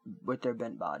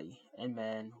body, and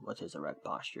man with his erect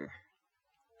posture.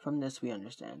 From this we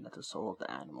understand that the soul of the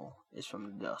animal is from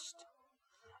the dust,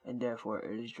 and therefore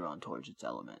it is drawn towards its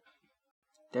element.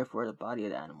 Therefore the body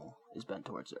of the animal is bent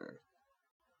towards the earth.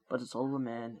 But the soul of a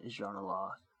man is drawn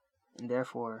aloft, and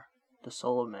therefore the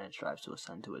soul of man strives to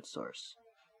ascend to its source.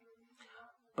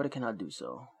 But it cannot do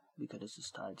so, because it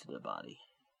is tied to the body.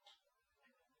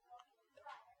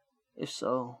 If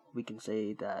so, we can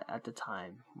say that at the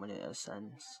time when it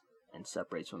ascends and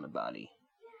separates from the body,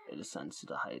 it ascends to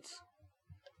the heights.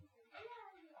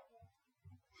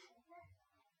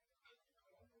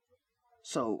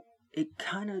 So it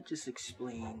kind of just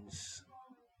explains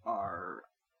our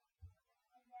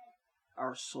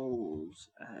souls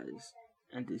as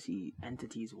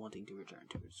entities wanting to return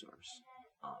to its source,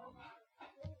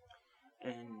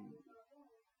 and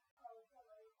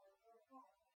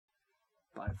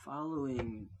by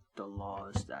following the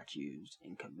laws, statutes,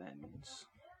 and commandments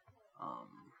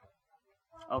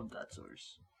of that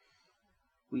source,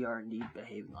 we are indeed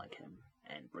behaving like him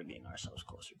and bringing ourselves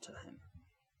closer to him.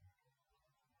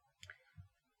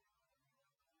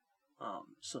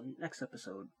 So next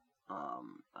episode,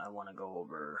 I want to go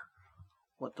over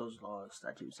what those laws,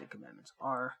 statutes, and commandments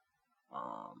are,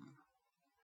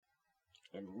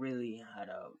 and really how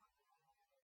to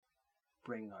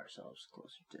bring ourselves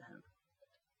closer to him.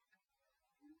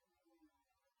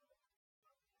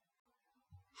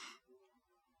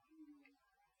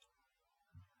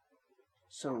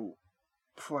 So,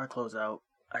 before I close out,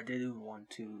 I did want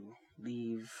to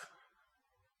leave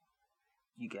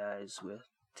you guys with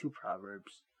 2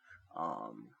 proverbs.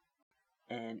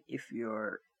 And if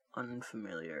you're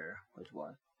unfamiliar with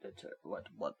what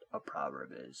a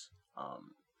proverb is,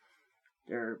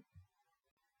 they're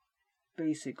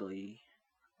basically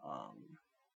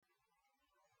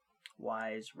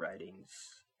wise writings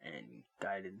and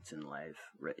guidance in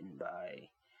life written by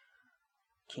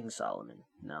King Solomon.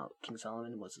 Now, King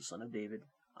Solomon was the son of David,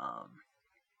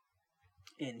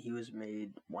 and he was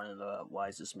made one of the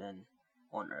wisest men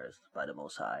on earth by the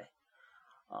Most High.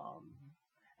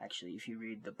 Actually, if you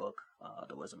read the book,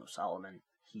 The Wisdom of Solomon,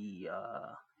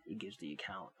 it gives the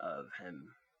account of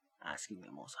him asking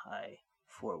the Most High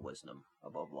for wisdom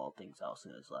above all things else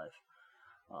in his life.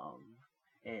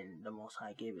 And the Most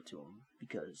High gave it to him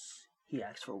because he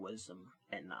asked for wisdom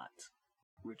and not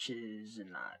riches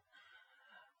and not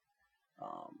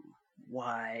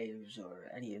wives or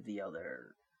any of the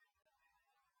other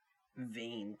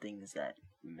vain things that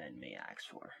men may ask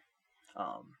for.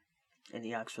 And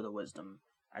he asked for the wisdom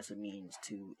as a means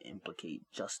to implicate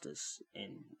justice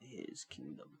in his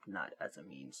kingdom, not as a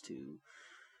means to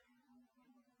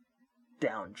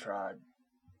downtrod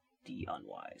the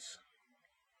unwise.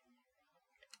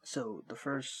 So the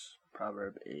first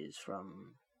proverb is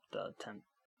from the 10th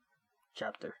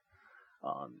chapter,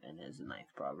 and is the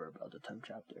 9th proverb of the 10th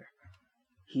chapter.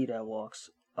 He that walks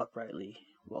uprightly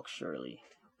walks surely,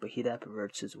 but he that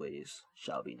perverts his ways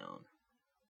shall be known.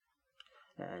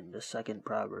 And the second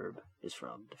proverb is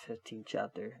from the 15th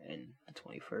chapter and the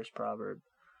 21st proverb.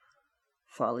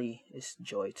 Folly is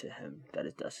joy to him that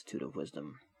is destitute of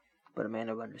wisdom, but a man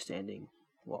of understanding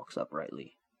walks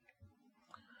uprightly.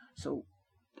 So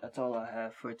that's all I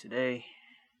have for today.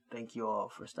 Thank you all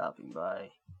for stopping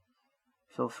by.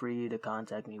 Feel free to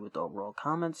contact me with overall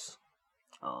comments.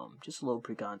 Just a little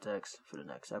pre-context for the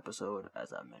next episode,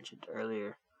 as I mentioned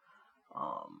earlier.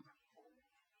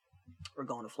 We're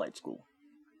going to flight school.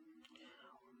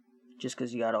 Just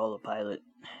because you got all a pilot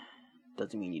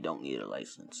doesn't mean you don't need a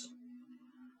license.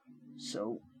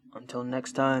 So, until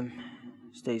next time,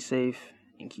 stay safe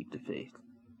and keep the faith.